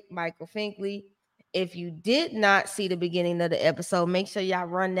enjoyed Michael Finkley. If you did not see the beginning of the episode, make sure y'all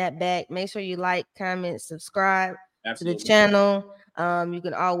run that back. Make sure you like, comment, subscribe to the channel. You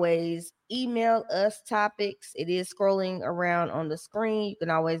can always email us topics. It is scrolling around on the screen. You can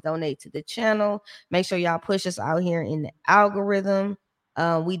always donate to the channel. Make sure y'all push us out here in the algorithm.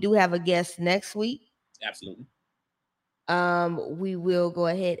 We do have a guest next week. Absolutely. We will go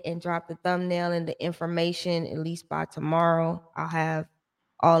ahead and drop the thumbnail and the information at least by tomorrow. I'll have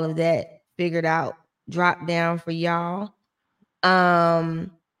all of that figured out, drop down for y'all.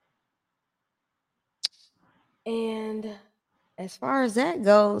 And as far as that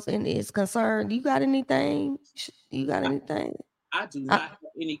goes and is concerned, you got anything? I do not have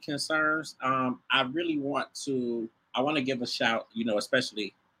any concerns. I really want to give a shout,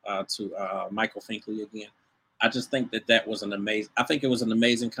 especially to Michael Finkley again. I just think that was it was an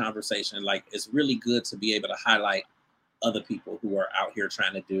amazing conversation. Like, it's really good to be able to highlight other people who are out here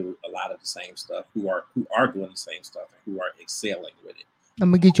trying to do a lot of the same stuff, who are doing the same stuff, and who are excelling with it. I'm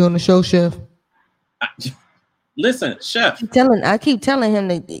gonna get you on the show, Chef. Listen, Chef. I keep telling him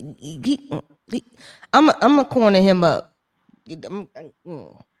that I'm gonna corner him up.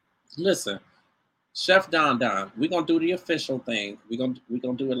 Listen, Chef Don Don, we're gonna do the official thing. We're gonna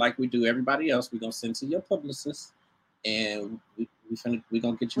do it like we do everybody else. We're gonna send to your publicist, and we're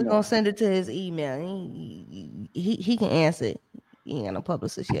gonna get you. We're gonna send it to his email. He can answer it. He ain't got no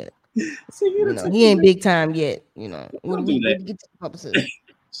publicist yet. He ain't big time yet. Don't do that. Get to the publicist.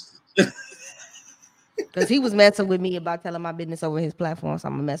 Because he was messing with me about telling my business over his platform, so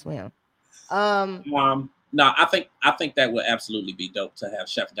I'm gonna mess with him. No, I think that would absolutely be dope to have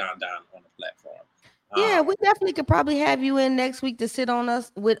Chef Don Don on the platform. Yeah, we definitely could probably have you in next week to sit on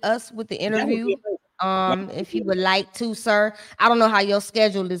with the interview. If you would like to, sir. I don't know how your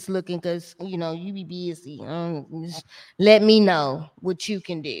schedule is looking because you be busy. Just let me know what you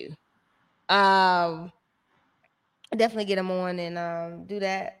can do. Definitely get him on and do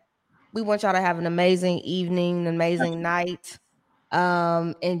that. We want y'all to have an amazing evening, an amazing night.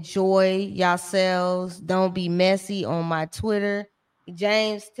 Enjoy yourselves. Don't be messy on my Twitter.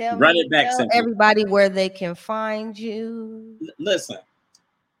 James, Run it back, tell Simply. everybody where they can find you. Listen,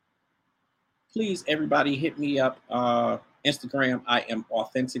 please, everybody, hit me up. Instagram, I am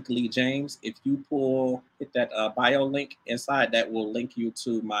authentically James. If you hit that bio link inside, that will link you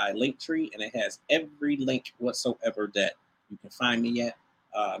to my link tree, and it has every link whatsoever that you can find me at.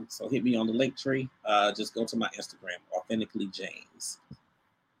 So hit me on the link tree. Just go to my Instagram, authentically James.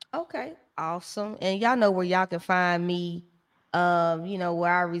 Okay, awesome. And y'all know where y'all can find me. Where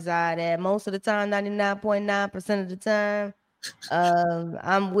I reside at. Most of the time, 99.9% of the time.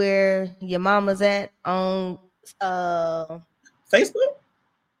 I'm where your mama's at on Facebook.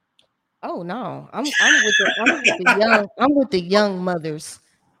 Oh no, I'm with the young mothers.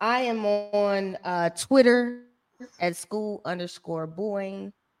 I am on Twitter at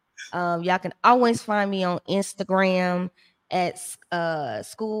school_boy. Y'all can always find me on Instagram at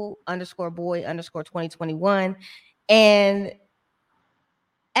school_boy_2021. And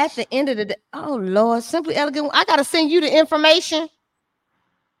at the end of the day, oh Lord, Simply Elegant, I gotta send you the information.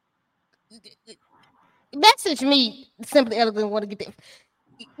 Message me, Simply Elegant. Want to get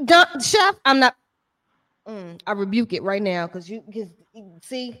the chef? I'm not. I rebuke it right now because see,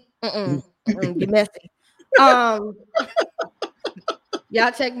 you're messy.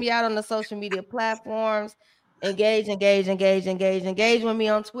 Y'all check me out on the social media platforms. Engage with me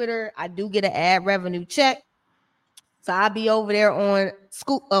on Twitter. I do get an ad revenue check. So I'll be over there on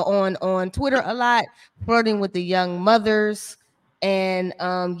on Twitter a lot, flirting with the young mothers and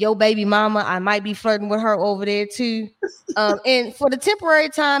yo baby mama. I might be flirting with her over there too. And for the temporary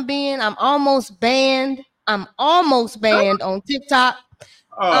time being, I'm almost banned on TikTok.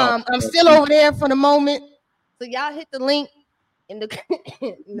 I'm still over there for the moment. So y'all hit the link in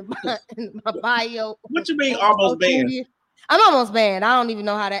my bio. What you mean almost banned? Media. I'm almost banned. I don't even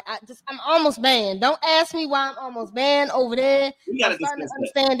know how that. I'm almost banned. Don't ask me why I'm almost banned over there. I'm starting to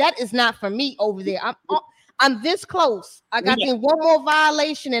understand that is not for me over there. I'm this close. I got one more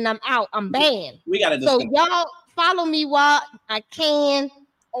violation and I'm out. I'm banned. We got to. So y'all follow me while I can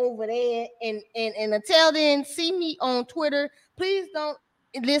over there, and until then, see me on Twitter. Please don't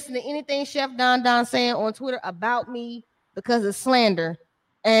listen to anything Chef Don saying on Twitter about me because it's slander,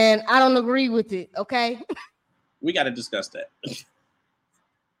 and I don't agree with it. Okay. We got to discuss that.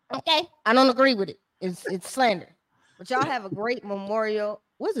 Okay, I don't agree with it. It's slander. But y'all have a great Memorial.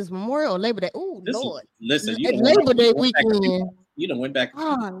 What's this, Memorial or Labor Day? Oh Lord! Listen, it's Labor Day weekend. You done went back.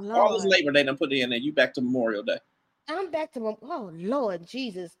 Oh Lord! All this Labor Day done put in, and you back to Memorial Day. I'm back to Lord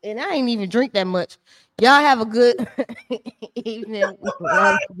Jesus, and I ain't even drink that much. Y'all have a good evening.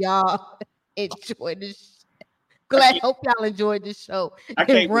 Love y'all. Enjoy this. Hope y'all enjoyed this show.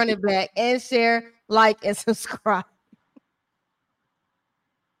 And run it back and share, like, and subscribe.